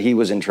concerns that he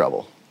was in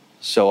trouble.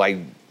 So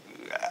I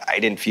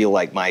didn't feel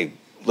like my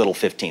little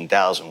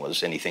 $15,000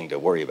 was anything to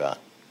worry about.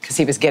 Because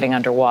he was getting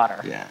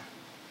underwater. Yeah.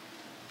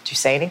 Did you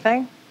say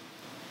anything?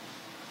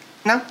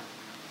 No.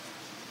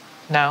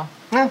 No?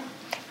 No.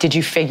 Did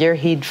you figure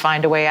he'd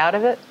find a way out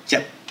of it?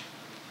 Yep.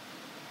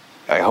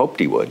 I hoped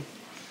he would.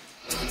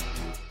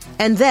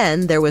 And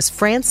then there was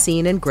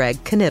Francine and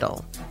Greg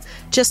Knittel.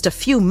 Just a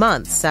few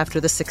months after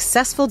the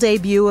successful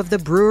debut of the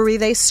brewery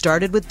they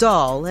started with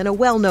Dahl and a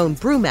well-known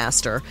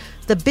brewmaster,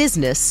 the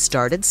business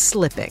started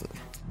slipping.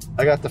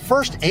 I got the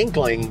first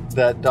inkling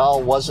that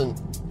Dahl wasn't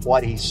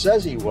what he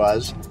says he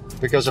was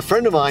because a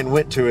friend of mine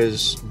went to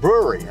his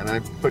brewery, and I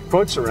put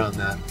quotes around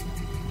that,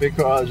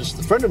 because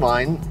the friend of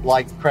mine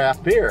liked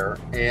craft beer,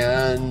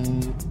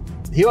 and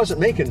he wasn't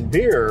making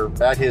beer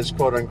at his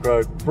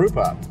quote-unquote brew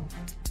pub.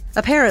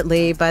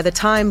 Apparently, by the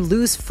time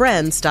Lou's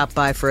friend stopped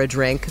by for a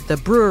drink, the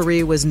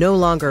brewery was no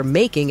longer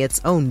making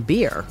its own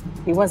beer.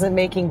 He wasn't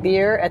making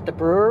beer at the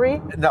brewery?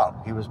 No,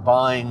 he was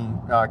buying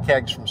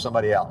kegs from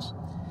somebody else.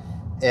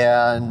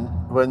 And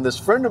when this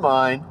friend of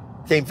mine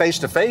came face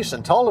to face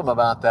and told him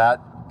about that,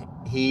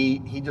 he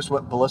just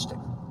went ballistic.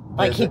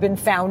 Like he'd been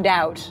found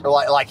out.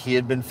 Like he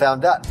had been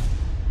found out.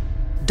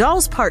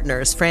 Dahl's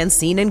partners,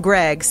 Francine and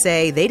Greg,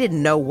 say they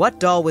didn't know what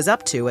Dahl was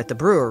up to at the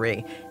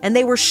brewery, and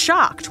they were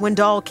shocked when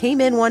Dahl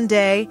came in one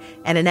day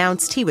and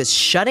announced he was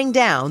shutting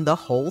down the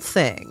whole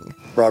thing.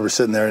 Robert's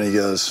sitting there and he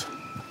goes,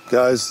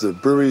 guys, the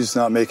brewery's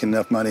not making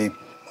enough money.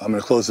 I'm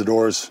going to close the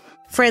doors.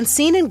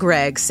 Francine and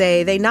Greg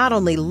say they not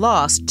only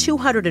lost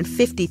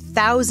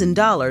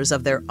 $250,000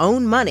 of their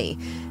own money,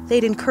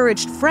 they'd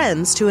encouraged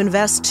friends to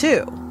invest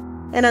too.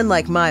 And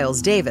unlike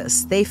Miles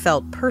Davis, they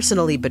felt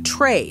personally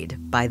betrayed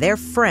by their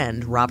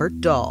friend Robert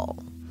Dahl.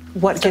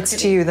 What gets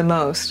to you the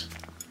most?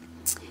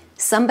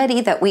 somebody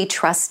that we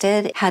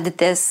trusted had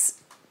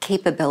this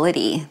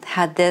capability,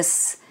 had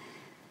this,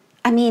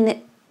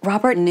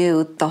 Robert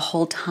knew the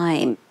whole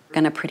time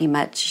gonna pretty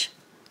much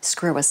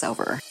screw us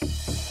over.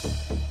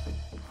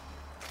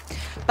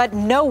 But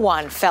no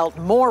one felt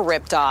more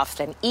ripped off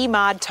than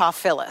Imad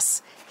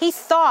Tawfilis. He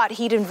thought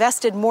he'd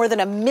invested more than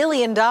 $1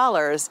 million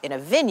in a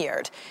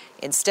vineyard.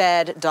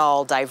 Instead,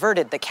 Dahl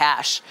diverted the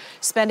cash,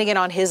 spending it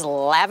on his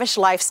lavish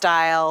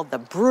lifestyle, the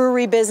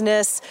brewery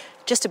business,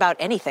 just about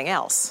anything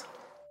else.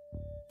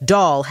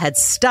 Dahl had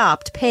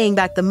stopped paying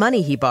back the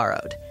money he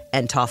borrowed,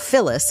 and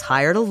Tawfilis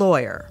hired a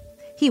lawyer.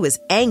 He was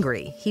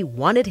angry, he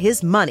wanted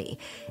his money,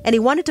 and he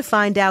wanted to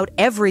find out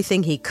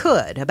everything he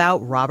could about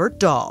Robert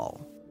Dahl.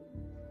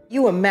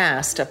 You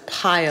amassed a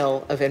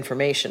pile of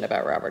information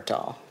about Robert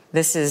Dahl.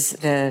 This is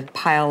the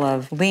pile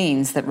of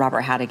liens that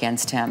Robert had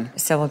against him.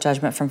 Civil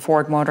judgment from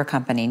Ford Motor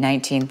Company,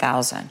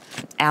 $19,000.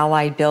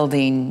 Allied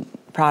Building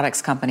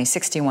Products Company,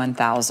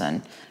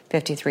 $61,000.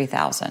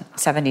 $53,000,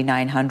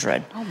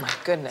 $7,900. Oh my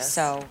goodness.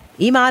 So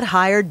Imad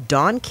hired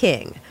Dawn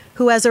King,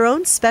 who has her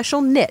own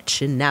special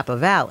niche in Napa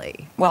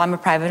Valley. Well, I'm a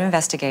private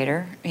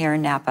investigator here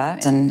in Napa,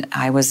 and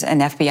I was an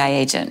FBI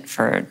agent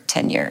for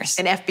 10 years.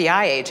 An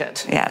FBI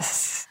agent?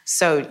 Yes.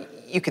 So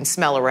you can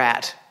smell a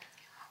rat?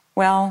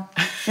 Well,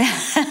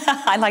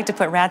 I like to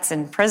put rats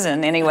in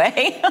prison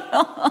anyway.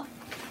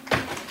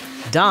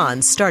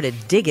 Don started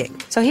digging.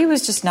 So he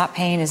was just not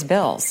paying his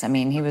bills.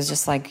 He was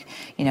just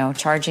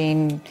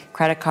charging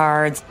credit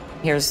cards.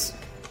 Here's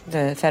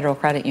the Federal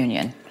Credit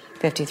Union,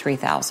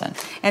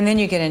 $53,000. And then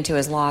you get into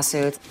his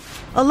lawsuits.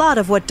 A lot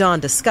of what Don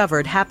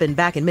discovered happened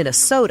back in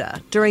Minnesota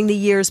during the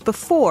years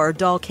before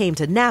Dahl came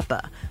to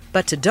Napa.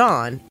 But to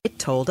Don, it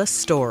told a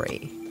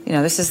story.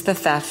 This is the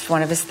theft,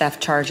 one of his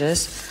theft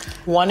charges.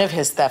 One of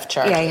his theft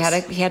charges? Yeah,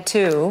 he had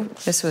two.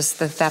 This was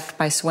the theft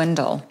by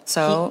swindle.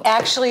 So he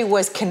actually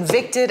was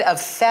convicted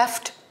of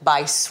theft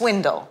by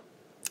swindle.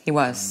 He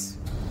was.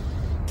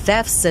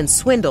 Thefts and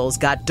swindles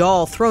got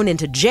Dahl thrown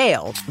into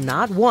jail,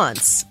 not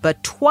once,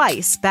 but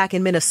twice back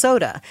in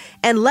Minnesota,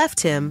 and left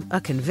him a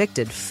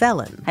convicted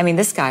felon.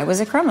 This guy was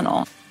a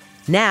criminal.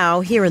 Now,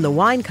 here in the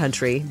wine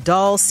country,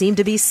 Dahl seemed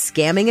to be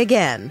scamming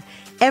again.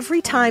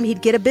 Every time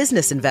he'd get a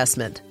business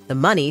investment, the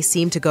money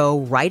seemed to go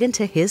right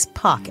into his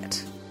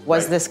pocket.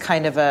 Was this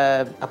kind of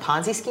a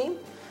Ponzi scheme?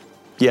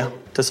 Yeah,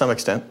 to some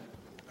extent.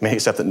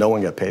 Except that no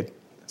one got paid.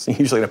 It's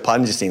usually in a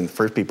Ponzi scheme, the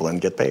first people in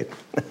get paid.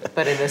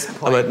 But at this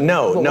point, but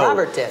no.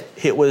 Robert did.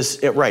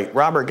 Right,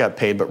 Robert got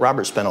paid, but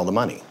Robert spent all the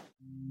money.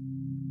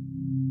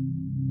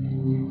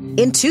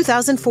 In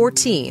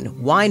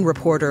 2014, wine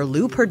reporter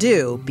Lou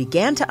Perdue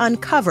began to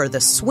uncover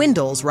the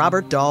swindles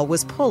Robert Dahl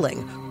was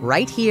pulling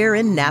right here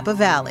in Napa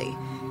Valley.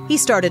 He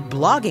started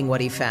blogging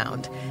what he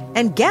found,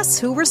 and guess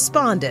who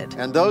responded?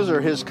 And those are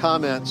his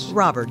comments.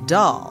 Robert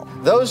Dahl.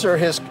 Those are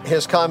his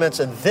comments,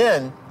 and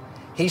then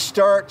he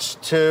starts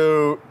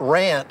to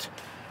rant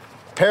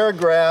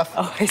paragraph.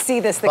 Oh, I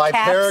see this, the by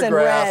caps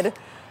paragraph, in red.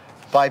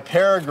 By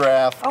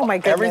paragraph. Oh my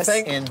goodness.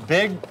 Everything in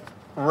big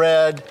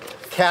red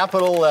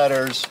capital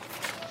letters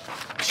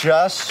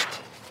just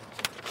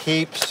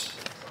keeps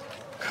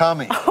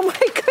coming. Oh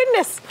my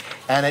goodness.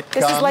 And it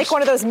This is like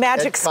one of those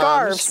magic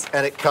scarves.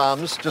 And it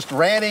comes, just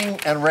ranting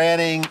and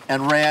ranting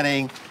and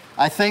ranting.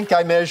 I think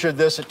I measured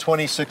this at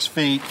 26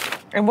 feet.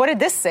 And what did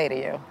this say to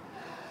you?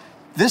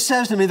 This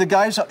says to me the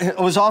guy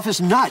was off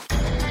his nut.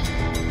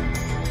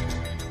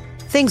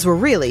 Things were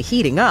really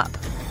heating up.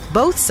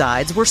 Both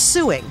sides were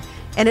suing,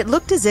 and it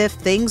looked as if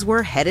things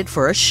were headed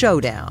for a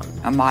showdown.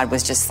 Ahmad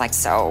was just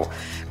so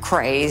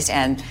crazed,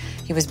 and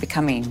he was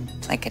becoming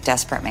like a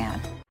desperate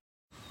man.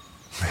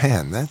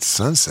 Man, that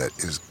sunset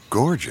is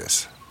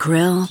gorgeous.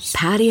 Grill,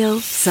 patio,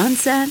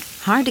 sunset.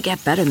 Hard to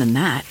get better than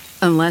that.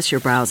 Unless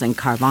you're browsing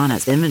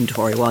Carvana's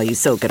inventory while you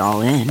soak it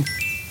all in.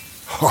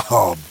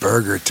 Oh,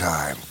 burger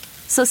time.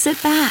 So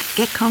sit back,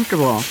 get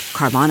comfortable.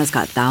 Carvana's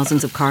got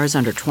thousands of cars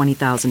under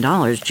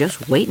 $20,000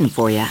 just waiting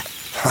for you.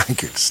 I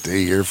could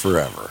stay here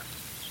forever.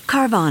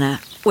 Carvana,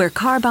 where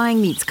car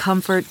buying meets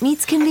comfort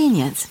meets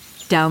convenience.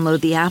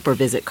 Download the app or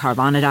visit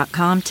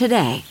Carvana.com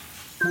today.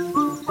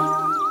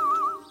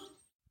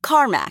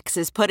 CarMax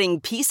is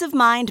putting peace of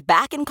mind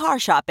back in car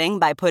shopping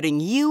by putting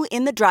you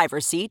in the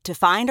driver's seat to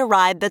find a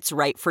ride that's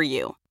right for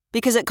you.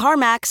 Because at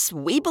CarMax,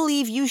 we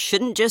believe you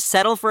shouldn't just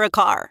settle for a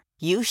car.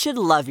 You should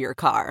love your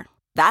car.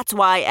 That's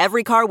why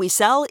every car we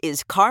sell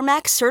is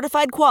CarMax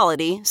certified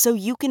quality, so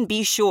you can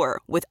be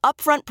sure with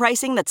upfront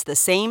pricing that's the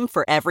same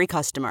for every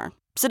customer.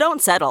 So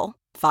don't settle.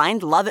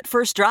 Find love at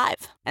first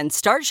drive and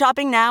start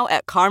shopping now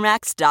at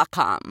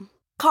CarMax.com.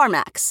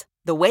 CarMax,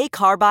 the way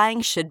car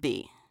buying should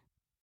be.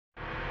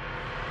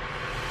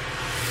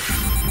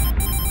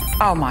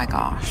 Oh my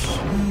gosh.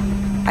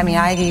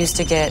 I used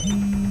to get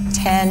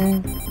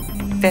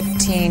 10,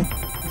 15,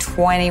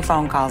 20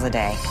 phone calls a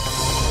day.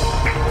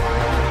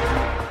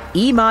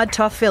 Imad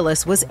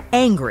Tawfilis was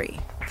angry,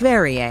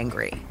 very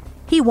angry.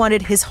 He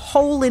wanted his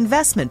whole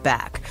investment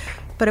back,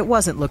 but it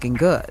wasn't looking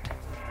good.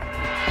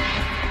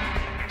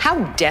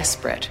 How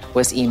desperate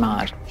was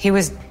Imad? He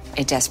was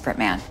a desperate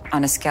man.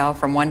 On a scale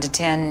from 1 to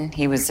 10,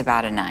 he was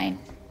about a 9.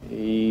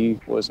 He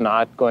was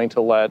not going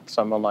to let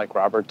someone like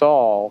Robert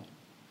Dahl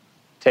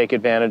take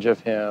advantage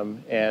of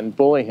him and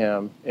bully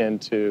him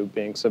into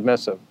being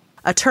submissive.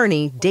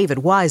 Attorney David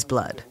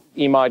Weisblood.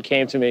 Emad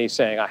came to me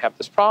saying, I have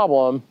this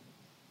problem.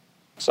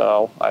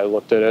 So I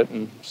looked at it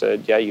and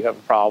said, yeah, you have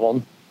a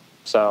problem.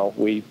 So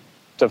we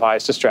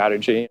devised a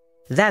strategy.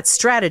 That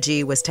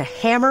strategy was to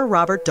hammer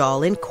Robert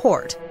Dahl in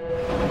court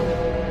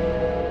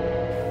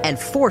and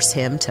force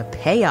him to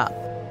pay up.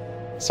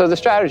 So the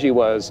strategy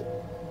was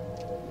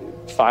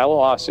file a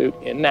lawsuit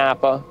in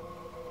Napa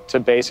to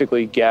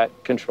basically get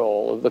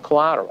control of the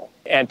collateral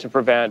and to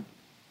prevent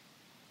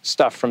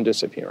stuff from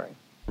disappearing.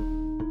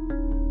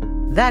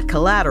 That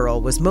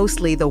collateral was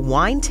mostly the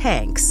wine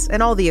tanks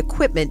and all the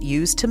equipment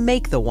used to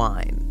make the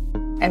wine.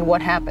 And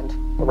what happened?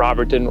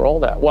 Robert didn't roll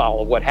that.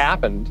 Well, what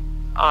happened,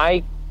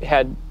 I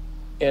had,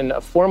 in a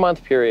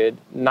 4-month period,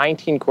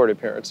 19 court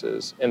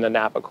appearances in the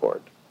Napa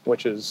court,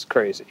 which is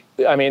crazy.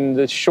 I mean,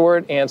 the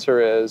short answer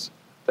is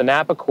the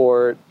Napa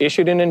court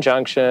issued an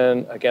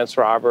injunction against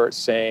Robert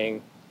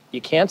saying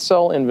you can't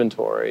sell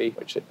inventory,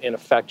 which in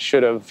effect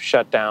should have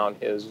shut down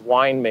his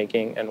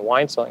winemaking and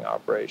wine selling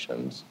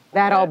operations.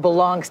 That all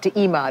belongs to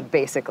Emad,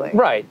 basically.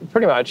 Right,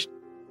 pretty much.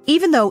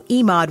 Even though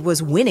Emad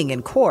was winning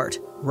in court,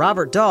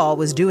 Robert Dahl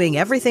was doing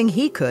everything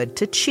he could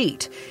to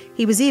cheat.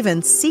 He was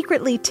even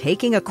secretly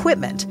taking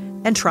equipment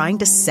and trying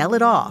to sell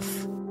it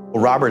off.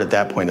 Well, Robert at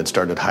that point had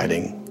started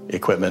hiding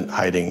equipment,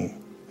 hiding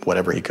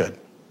whatever he could.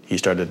 He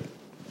started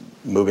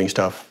moving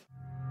stuff.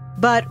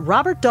 But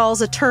Robert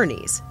Dahl's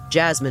attorneys,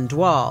 Jasmine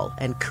Dwal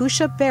and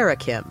Kusha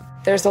Barakim,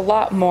 there's a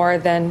lot more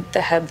than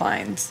the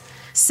headlines,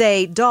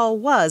 say Dahl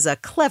was a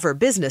clever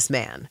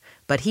businessman,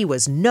 but he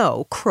was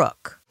no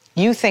crook.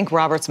 You think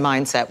Robert's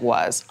mindset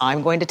was,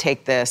 I'm going to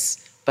take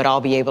this, but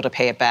I'll be able to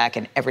pay it back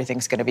and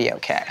everything's going to be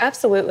okay.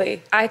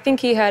 Absolutely. I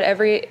think he had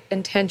every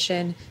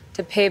intention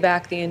to pay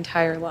back the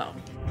entire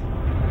loan.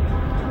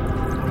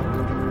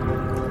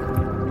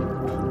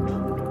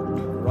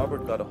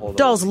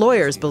 Dahl's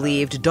lawyers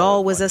believed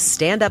Dahl was a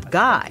stand-up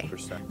guy,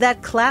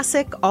 that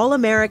classic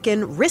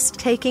all-American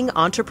risk-taking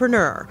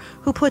entrepreneur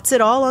who puts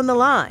it all on the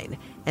line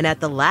and at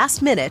the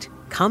last minute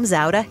comes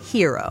out a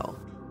hero.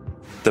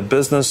 The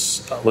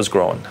business was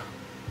growing,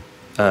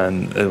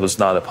 and it was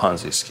not a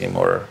Ponzi scheme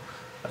or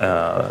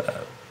a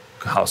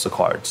house of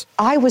cards.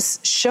 I was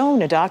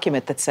shown a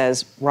document that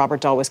says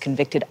Robert Dahl was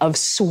convicted of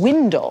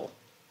swindle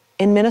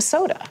in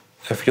Minnesota.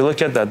 If you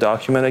look at that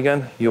document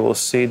again, you will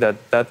see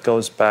that that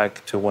goes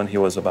back to when he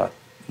was about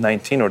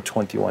 19 or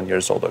 21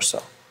 years old or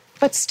so.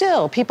 But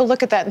still, people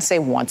look at that and say,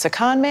 once a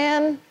con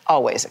man,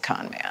 always a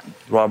con man.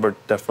 Robert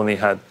definitely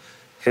had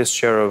his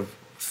share of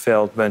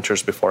failed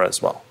ventures before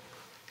as well.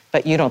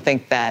 But you don't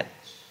think that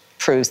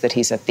proves that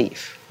he's a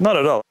thief? Not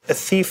at all. A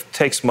thief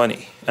takes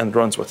money and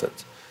runs with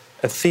it.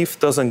 A thief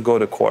doesn't go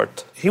to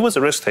court. He was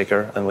a risk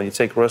taker, and when you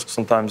take risks,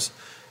 sometimes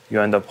you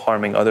end up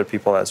harming other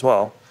people as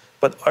well.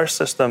 But our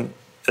system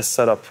is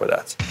set up for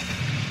that.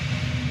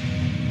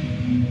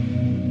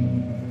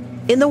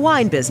 In the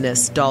wine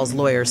business, Dahl's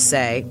lawyers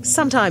say,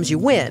 sometimes you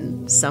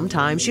win,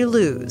 sometimes you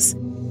lose.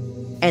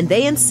 And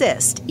they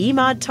insist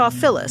Emad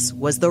Tawfilis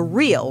was the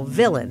real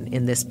villain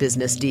in this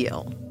business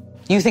deal.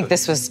 You think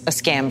this was a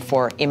scam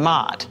for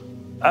Emad?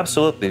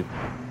 Absolutely.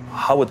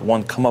 How would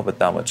one come up with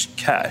that much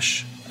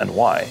cash, and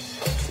why?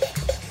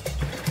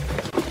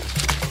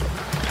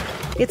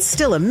 It's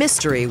still a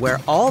mystery where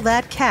all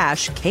that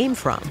cash came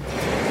from.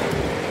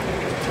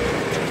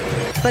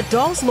 But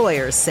Dahl's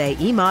lawyers say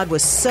Emad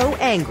was so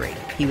angry,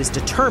 he was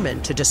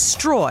determined to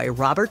destroy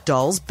Robert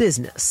Dahl's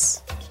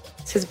business.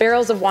 His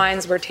barrels of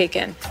wines were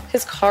taken.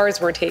 His cars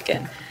were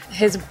taken.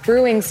 His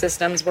brewing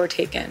systems were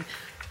taken.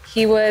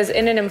 He was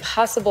in an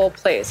impossible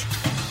place.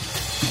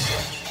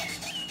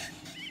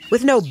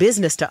 With no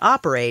business to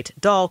operate,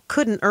 Dahl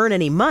couldn't earn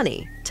any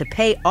money to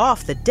pay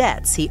off the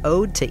debts he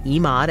owed to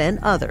Emad and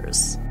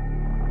others.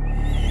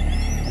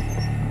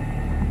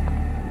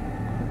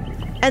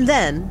 And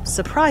then,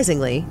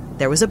 surprisingly,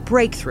 there was a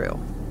breakthrough.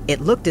 It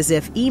looked as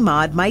if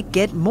Emad might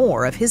get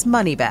more of his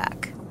money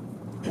back.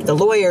 The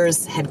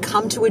lawyers had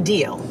come to a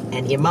deal,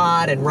 and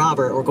Emad and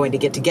Robert were going to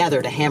get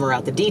together to hammer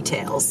out the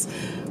details.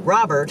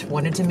 Robert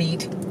wanted to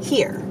meet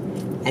here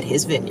at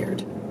his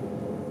vineyard.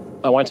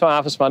 I went to my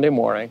office Monday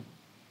morning,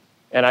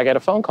 and I get a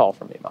phone call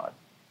from Emad.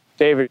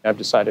 David, I've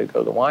decided to go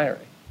to the winery.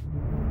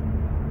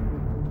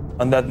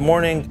 On that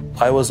morning,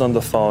 I was on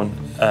the phone,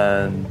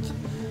 and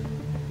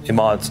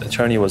Emad's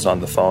attorney was on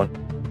the phone.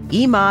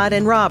 Emad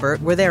and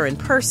Robert were there in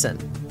person.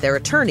 Their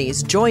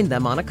attorneys joined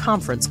them on a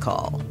conference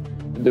call.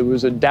 There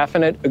was a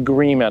definite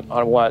agreement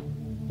on what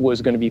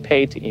was going to be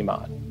paid to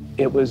Emad.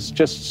 It was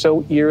just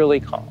so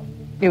eerily calm.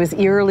 It was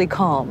eerily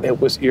calm.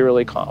 It was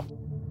eerily calm.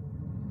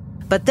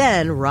 But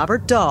then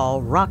Robert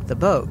Dahl rocked the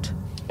boat.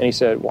 And he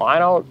said, well, I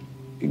don't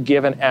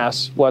give an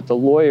S what the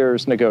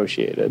lawyers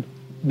negotiated.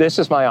 This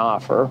is my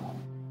offer.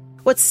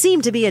 What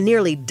seemed to be a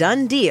nearly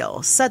done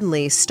deal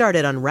suddenly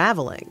started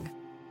unraveling.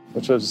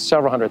 Which was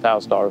several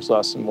 $100,000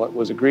 less than what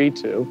was agreed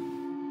to.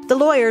 The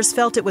lawyers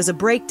felt it was a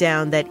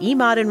breakdown that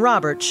Emad and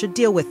Robert should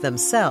deal with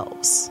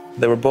themselves.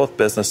 They were both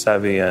business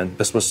savvy, and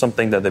this was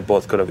something that they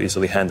both could have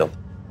easily handled.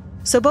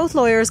 So both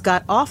lawyers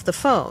got off the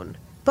phone.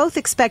 Both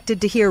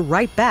expected to hear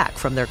right back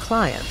from their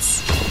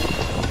clients.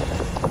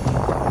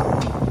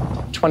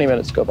 20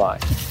 minutes go by.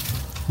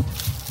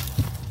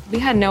 We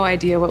had no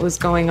idea what was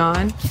going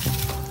on.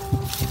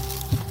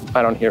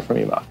 I don't hear from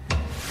Imad.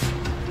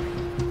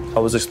 I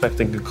was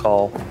expecting a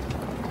call.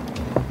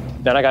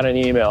 Then I got an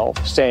email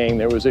saying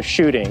there was a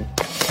shooting.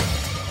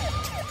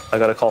 I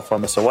got a call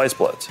from Mr.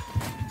 Weisblatt.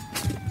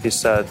 He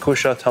said,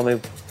 Kusha, tell me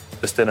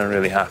this didn't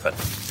really happen.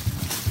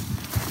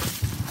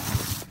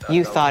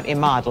 You thought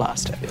Imad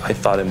lost it. I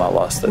thought Imad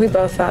lost it. We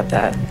both thought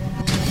that.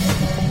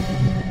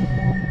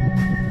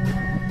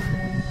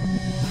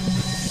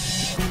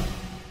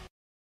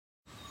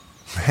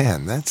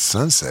 Man, that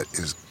sunset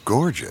is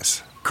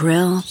gorgeous.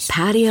 Grill,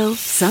 patio,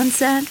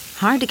 sunset.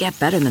 Hard to get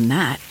better than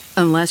that.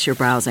 Unless you're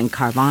browsing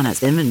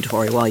Carvana's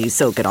inventory while you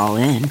soak it all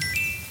in.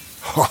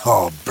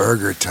 Oh,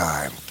 burger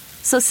time.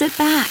 So sit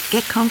back,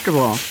 get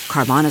comfortable.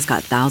 Carvana's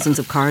got thousands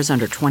of cars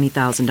under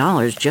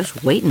 $20,000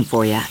 just waiting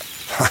for you.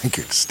 I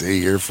could stay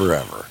here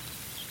forever.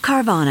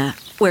 Carvana,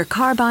 where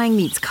car buying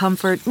meets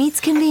comfort meets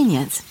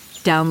convenience.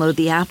 Download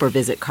the app or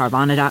visit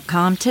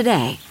Carvana.com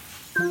today.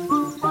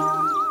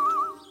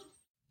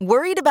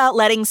 Worried about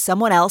letting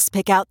someone else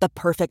pick out the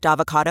perfect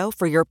avocado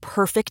for your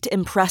perfect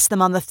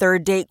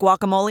impress-them-on-the-third-date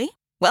guacamole?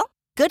 Well,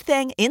 good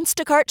thing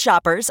Instacart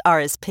shoppers are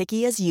as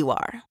picky as you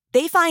are.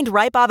 They find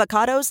ripe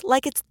avocados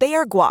like it's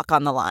their guac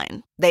on the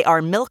line. They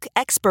are milk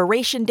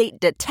expiration date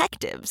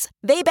detectives.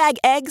 They bag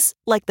eggs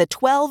like the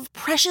 12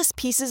 precious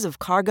pieces of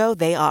cargo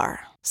they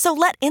are. So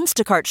let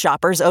Instacart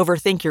shoppers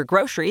overthink your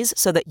groceries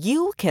so that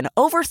you can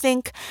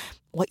overthink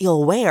what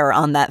you'll wear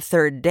on that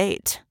third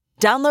date.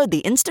 Download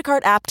the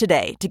Instacart app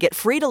today to get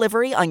free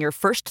delivery on your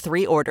first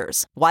 3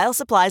 orders, while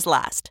supplies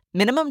last.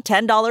 Minimum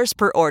 $10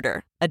 per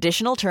order.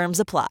 Additional terms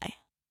apply.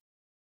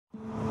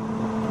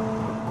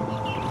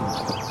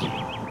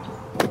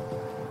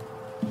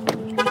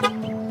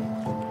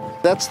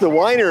 That's the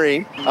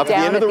winery up at the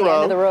end of the row. Down at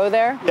the end of the row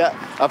there?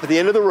 Yeah, up at the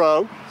end of the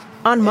row.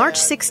 On March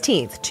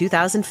 16th,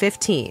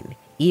 2015,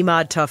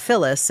 Imad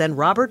Tawfilis and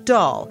Robert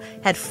Dahl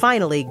had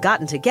finally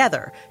gotten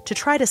together to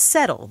try to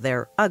settle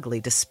their ugly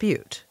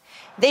dispute.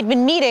 They'd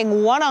been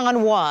meeting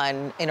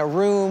one-on-one in a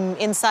room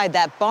inside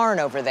that barn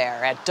over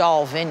there at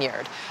Dahl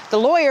Vineyard. The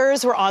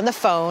lawyers were on the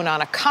phone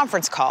on a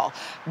conference call,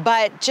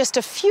 but just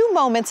a few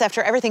moments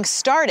after everything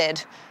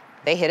started,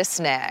 they hit a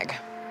snag.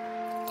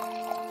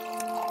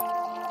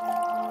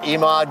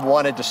 Imad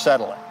wanted to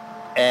settle it,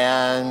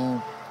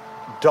 and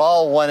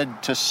Dahl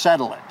wanted to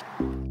settle it.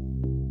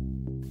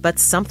 But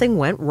something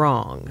went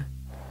wrong.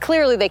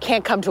 Clearly, they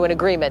can't come to an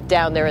agreement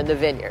down there in the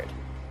vineyard.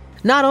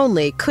 Not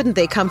only couldn't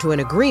they come to an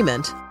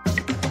agreement,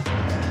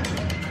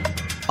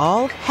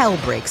 all hell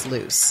breaks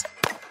loose.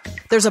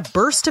 There's a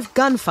burst of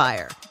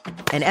gunfire,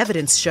 and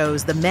evidence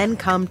shows the men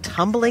come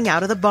tumbling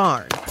out of the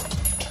barn.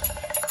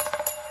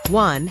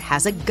 One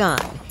has a gun.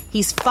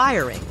 He's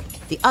firing.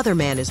 The other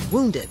man is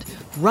wounded,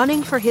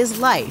 running for his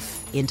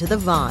life into the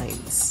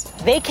vines.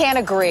 They can't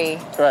agree,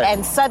 Right.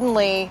 and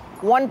suddenly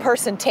one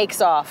person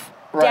takes off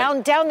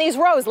Right. down these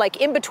rows, like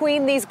in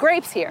between these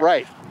grapes here.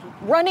 Right,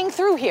 Running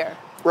through here.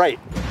 right.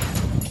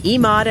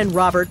 Imad and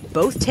Robert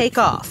both take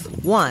off,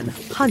 one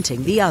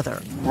hunting the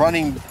other.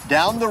 Running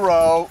down the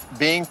row,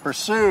 being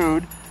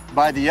pursued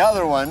by the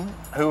other one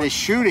who is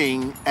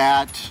shooting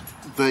at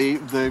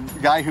the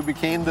guy who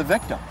became the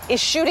victim.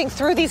 Is shooting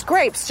through these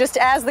grapes just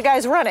as the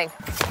guy's running.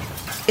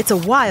 It's a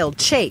wild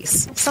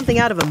chase, something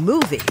out of a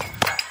movie.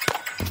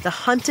 The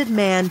hunted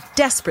man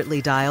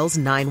desperately dials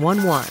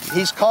 911.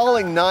 He's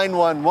calling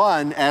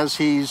 911 as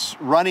he's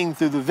running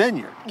through the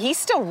vineyard. He's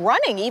still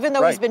running even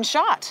though he's Right. been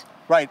shot.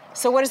 Right.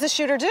 So what does the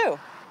shooter do?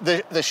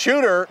 The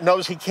shooter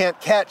knows he can't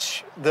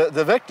catch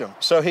the victim.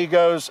 So he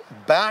goes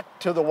back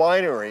to the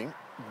winery,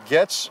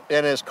 gets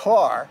in his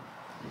car,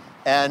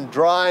 and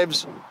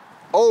drives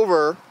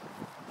over,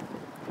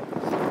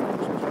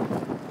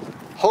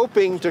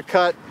 hoping to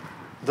cut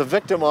the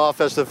victim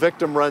off as the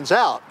victim runs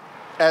out.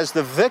 As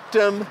the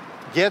victim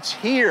gets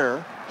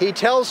here, he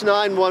tells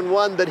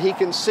 911 that he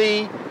can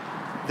see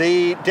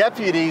the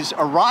deputies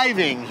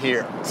arriving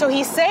here. So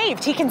he's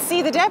saved. He can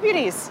see the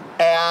deputies.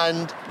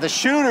 And the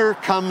shooter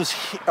comes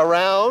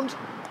around,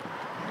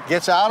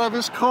 gets out of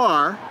his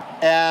car,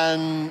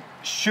 and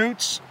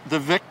shoots the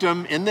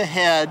victim in the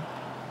head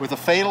with a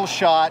fatal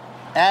shot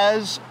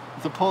as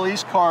the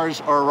police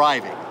cars are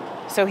arriving.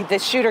 So the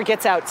shooter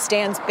gets out,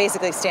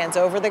 basically stands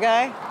over the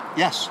guy?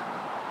 Yes.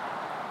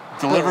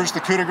 Delivers the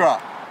coup de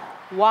grace.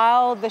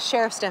 While the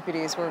sheriff's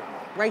deputies were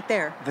right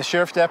there. The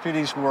sheriff's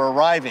deputies were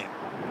arriving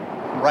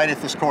right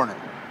at this corner.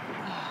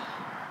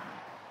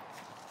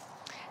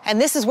 And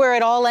this is where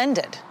it all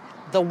ended.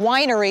 The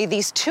winery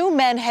these two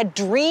men had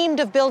dreamed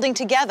of building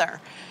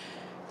together.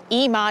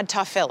 Imad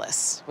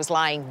Tawfilis was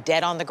lying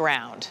dead on the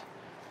ground,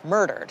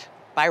 murdered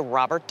by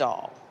Robert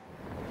Dahl.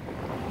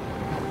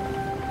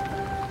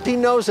 He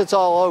knows it's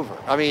all over.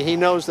 I mean, he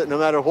knows that no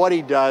matter what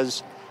he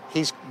does,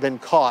 he's been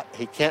caught.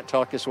 He can't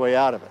talk his way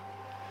out of it.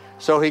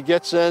 So he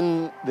gets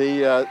in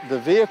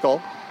the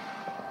vehicle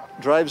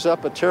drives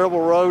up a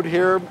terrible road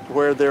here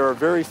where there are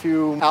very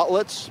few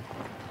outlets.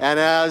 And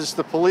as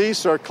the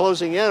police are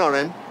closing in on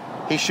him,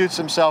 he shoots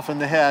himself in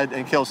the head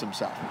and kills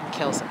himself.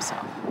 Kills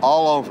himself.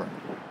 All over.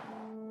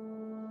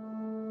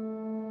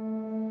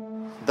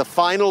 The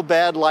final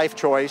bad life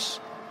choice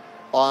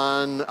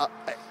on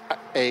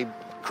a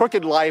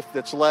crooked life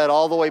that's led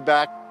all the way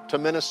back to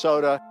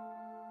Minnesota.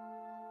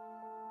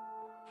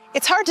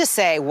 It's hard to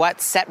say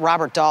what set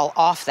Robert Dahl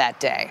off that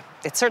day.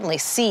 It certainly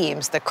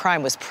seems the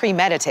crime was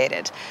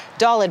premeditated.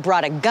 Dahl had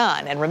brought a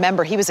gun, and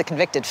remember, he was a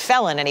convicted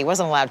felon and he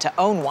wasn't allowed to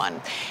own one.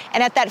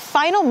 And at that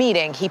final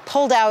meeting, he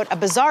pulled out a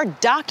bizarre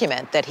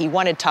document that he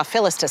wanted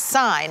Taufilis to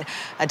sign,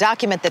 a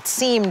document that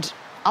seemed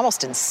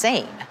almost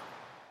insane.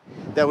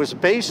 That was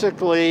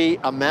basically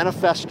a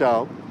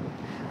manifesto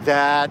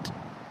that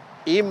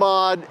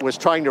Imad was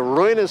trying to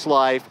ruin his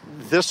life.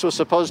 This was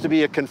supposed to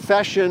be a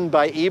confession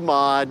by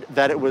Imad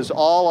that it was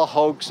all a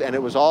hoax and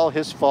it was all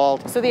his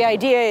fault. So the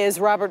idea is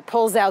Robert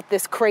pulls out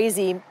this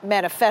crazy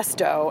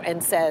manifesto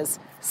and says,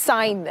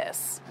 sign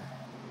this.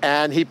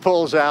 And he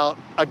pulls out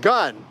a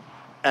gun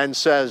and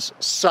says,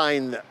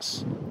 sign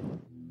this.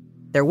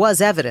 There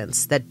was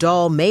evidence that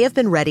Dahl may have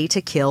been ready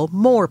to kill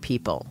more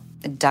people.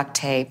 Duct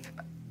tape,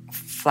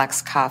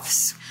 flex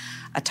cuffs,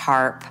 a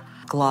tarp,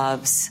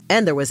 gloves.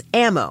 And there was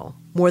ammo,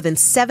 more than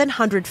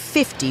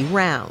 750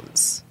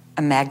 rounds.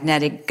 A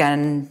magnetic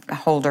gun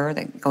holder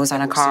that goes on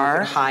a car.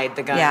 So you can hide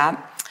the gun.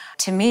 Yeah.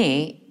 To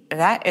me,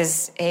 that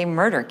is a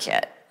murder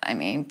kit. I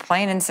mean,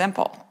 plain and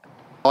simple.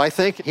 I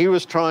think he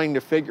was trying to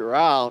figure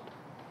out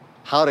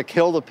how to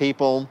kill the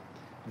people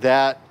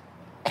that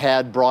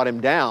had brought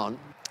him down.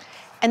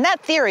 And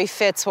that theory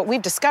fits what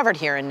we've discovered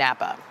here in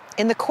Napa.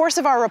 In the course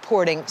of our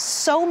reporting,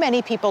 so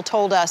many people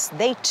told us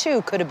they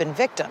too could have been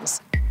victims.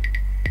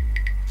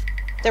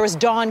 There was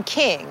Don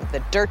King,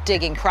 the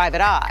dirt-digging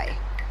private eye.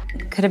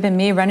 Could have been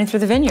me running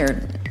through the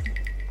vineyard.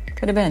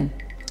 Could have been.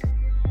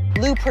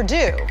 Lou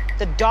Perdue,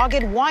 the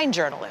dogged wine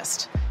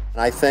journalist.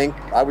 I think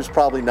I was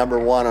probably number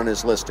one on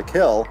his list to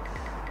kill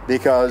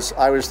because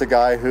I was the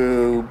guy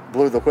who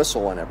blew the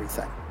whistle on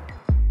everything.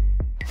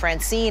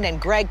 Francine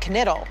and Greg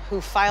Knittel,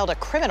 who filed a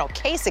criminal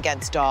case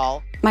against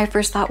Dahl. My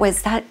first thought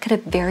was that could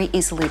have very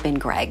easily been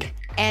Greg.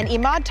 And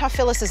Imad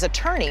Taufilis'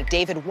 attorney,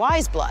 David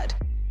Weisblood.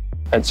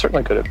 It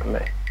certainly could have been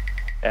me.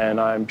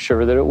 And I'm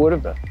sure that it would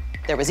have been.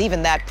 There was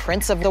even that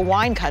prince of the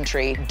wine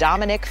country,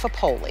 Dominic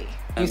Fapoli.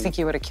 You think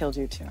he would have killed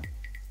you too?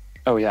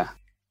 Oh, yeah.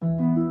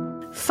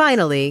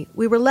 Finally,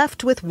 we were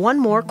left with one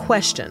more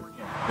question.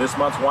 This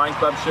month's wine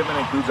club shipment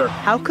includes our...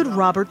 How could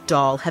Robert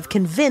Dahl have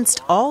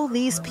convinced all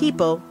these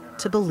people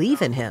to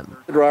believe in him?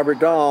 Robert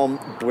Dahl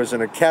was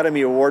an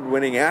Academy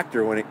Award-winning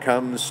actor when it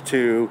comes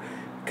to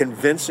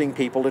convincing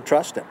people to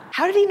trust him.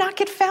 How did he not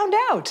get found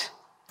out?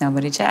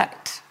 Nobody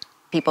checked.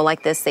 People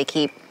like this, they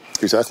keep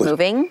Exactly.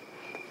 moving,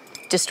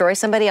 destroy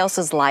somebody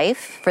else's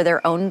life for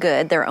their own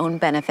good, their own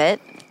benefit.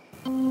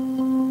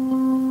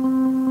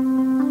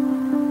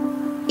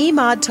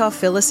 Imad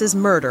Taufilis'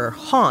 murder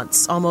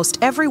haunts almost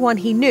everyone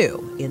he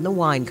knew in the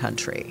wine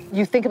country.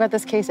 You think about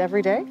this case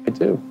every day? I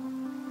do.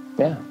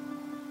 Yeah.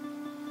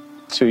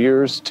 2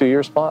 years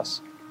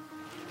plus.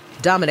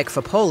 Dominic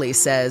Fapoli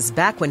says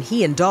back when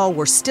he and Dahl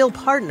were still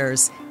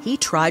partners, he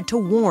tried to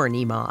warn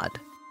Imad.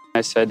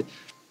 I said,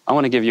 I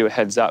want to give you a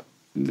heads up.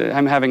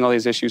 I'm having all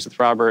these issues with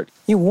Robert.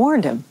 You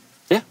warned him?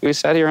 Yeah, we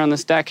sat here on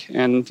this deck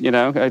and,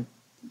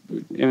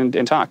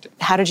 and talked.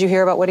 How did you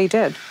hear about what he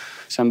did?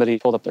 Somebody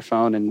pulled up their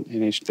phone and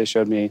they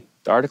showed me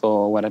the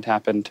article, what had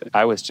happened.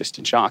 I was just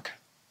in shock.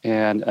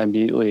 And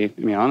immediately,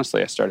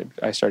 honestly, I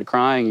started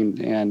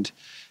crying, and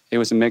it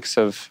was a mix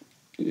of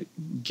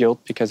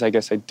guilt because I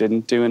guess I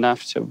didn't do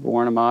enough to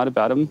warn Imad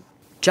about him.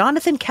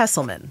 Jonathan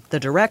Kesselman, the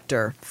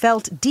director,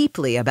 felt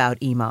deeply about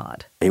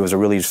Imad. He was a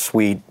really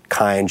sweet,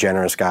 kind,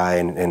 generous guy,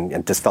 and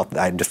I just felt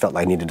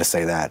I needed to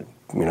say that,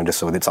 just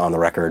so it's on the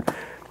record.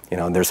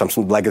 There's some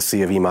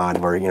legacy of Imad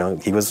where,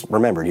 he was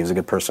remembered. He was a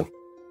good person.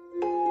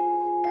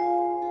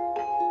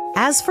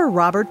 As for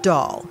Robert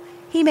Dahl,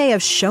 he may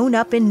have shown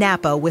up in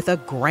Napa with a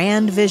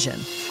grand vision.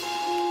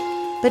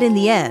 But in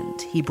the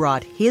end, he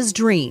brought his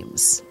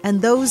dreams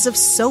and those of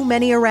so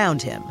many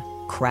around him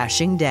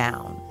crashing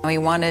down. He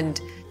wanted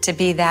to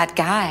be that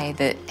guy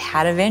that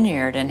had a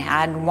vineyard and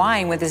had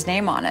wine with his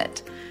name on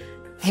it.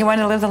 He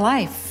wanted to live the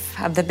life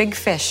of the big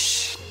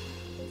fish.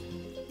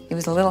 He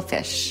was a little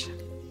fish.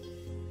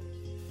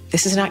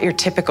 This is not your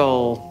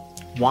typical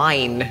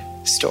wine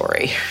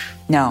story.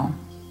 No,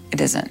 it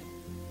isn't.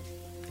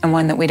 And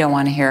one that we don't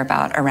want to hear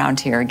about around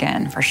here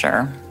again, for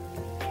sure.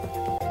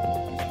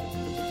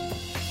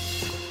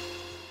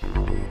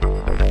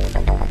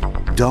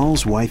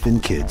 Dahl's wife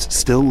and kids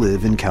still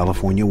live in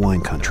California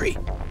wine country.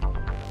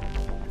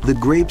 The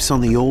grapes on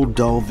the old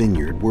Dahl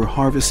vineyard were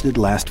harvested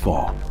last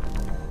fall.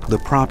 The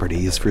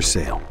property is for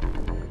sale.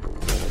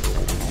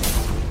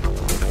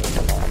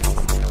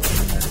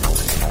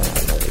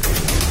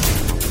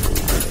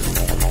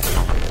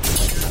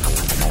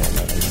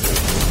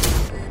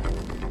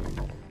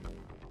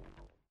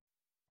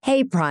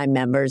 Hey, Prime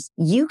members,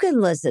 you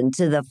can listen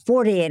to the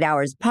 48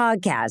 Hours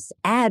podcast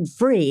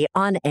ad-free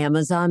on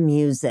Amazon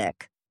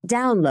Music.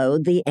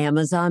 Download the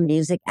Amazon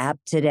Music app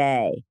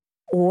today.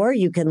 Or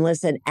you can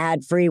listen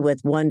ad-free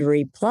with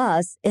Wondery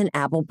Plus in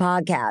Apple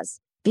Podcasts.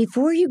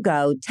 Before you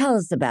go, tell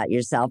us about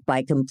yourself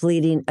by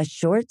completing a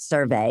short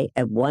survey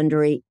at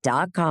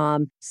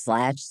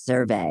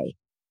Wondery.com/survey.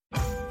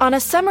 On a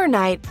summer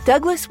night,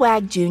 Douglas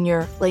Wag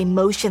Jr. lay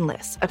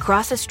motionless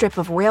across a strip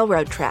of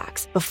railroad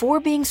tracks before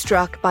being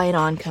struck by an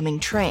oncoming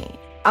train.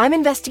 I'm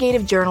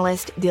investigative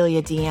journalist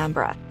Delia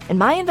D'Ambra, and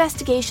my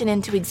investigation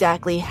into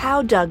exactly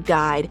how Doug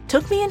died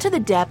took me into the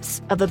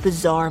depths of a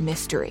bizarre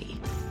mystery.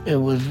 It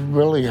was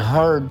really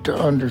hard to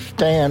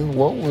understand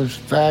what was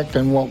fact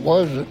and what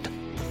wasn't.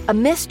 A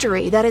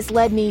mystery that has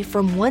led me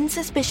from one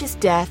suspicious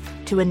death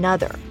to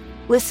another.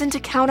 Listen to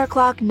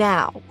Counterclock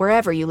now,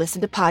 wherever you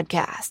listen to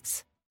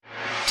podcasts.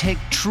 Take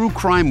true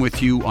crime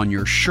with you on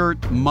your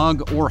shirt,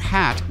 mug, or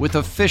hat with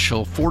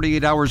official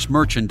 48 Hours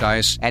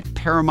merchandise at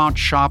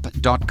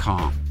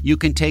ParamountShop.com. You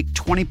can take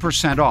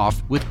 20%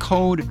 off with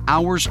code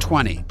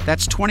HOURS20.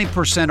 That's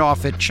 20%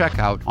 off at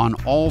checkout on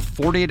all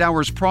 48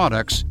 Hours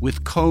products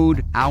with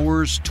code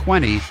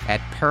HOURS20 at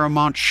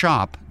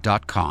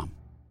ParamountShop.com.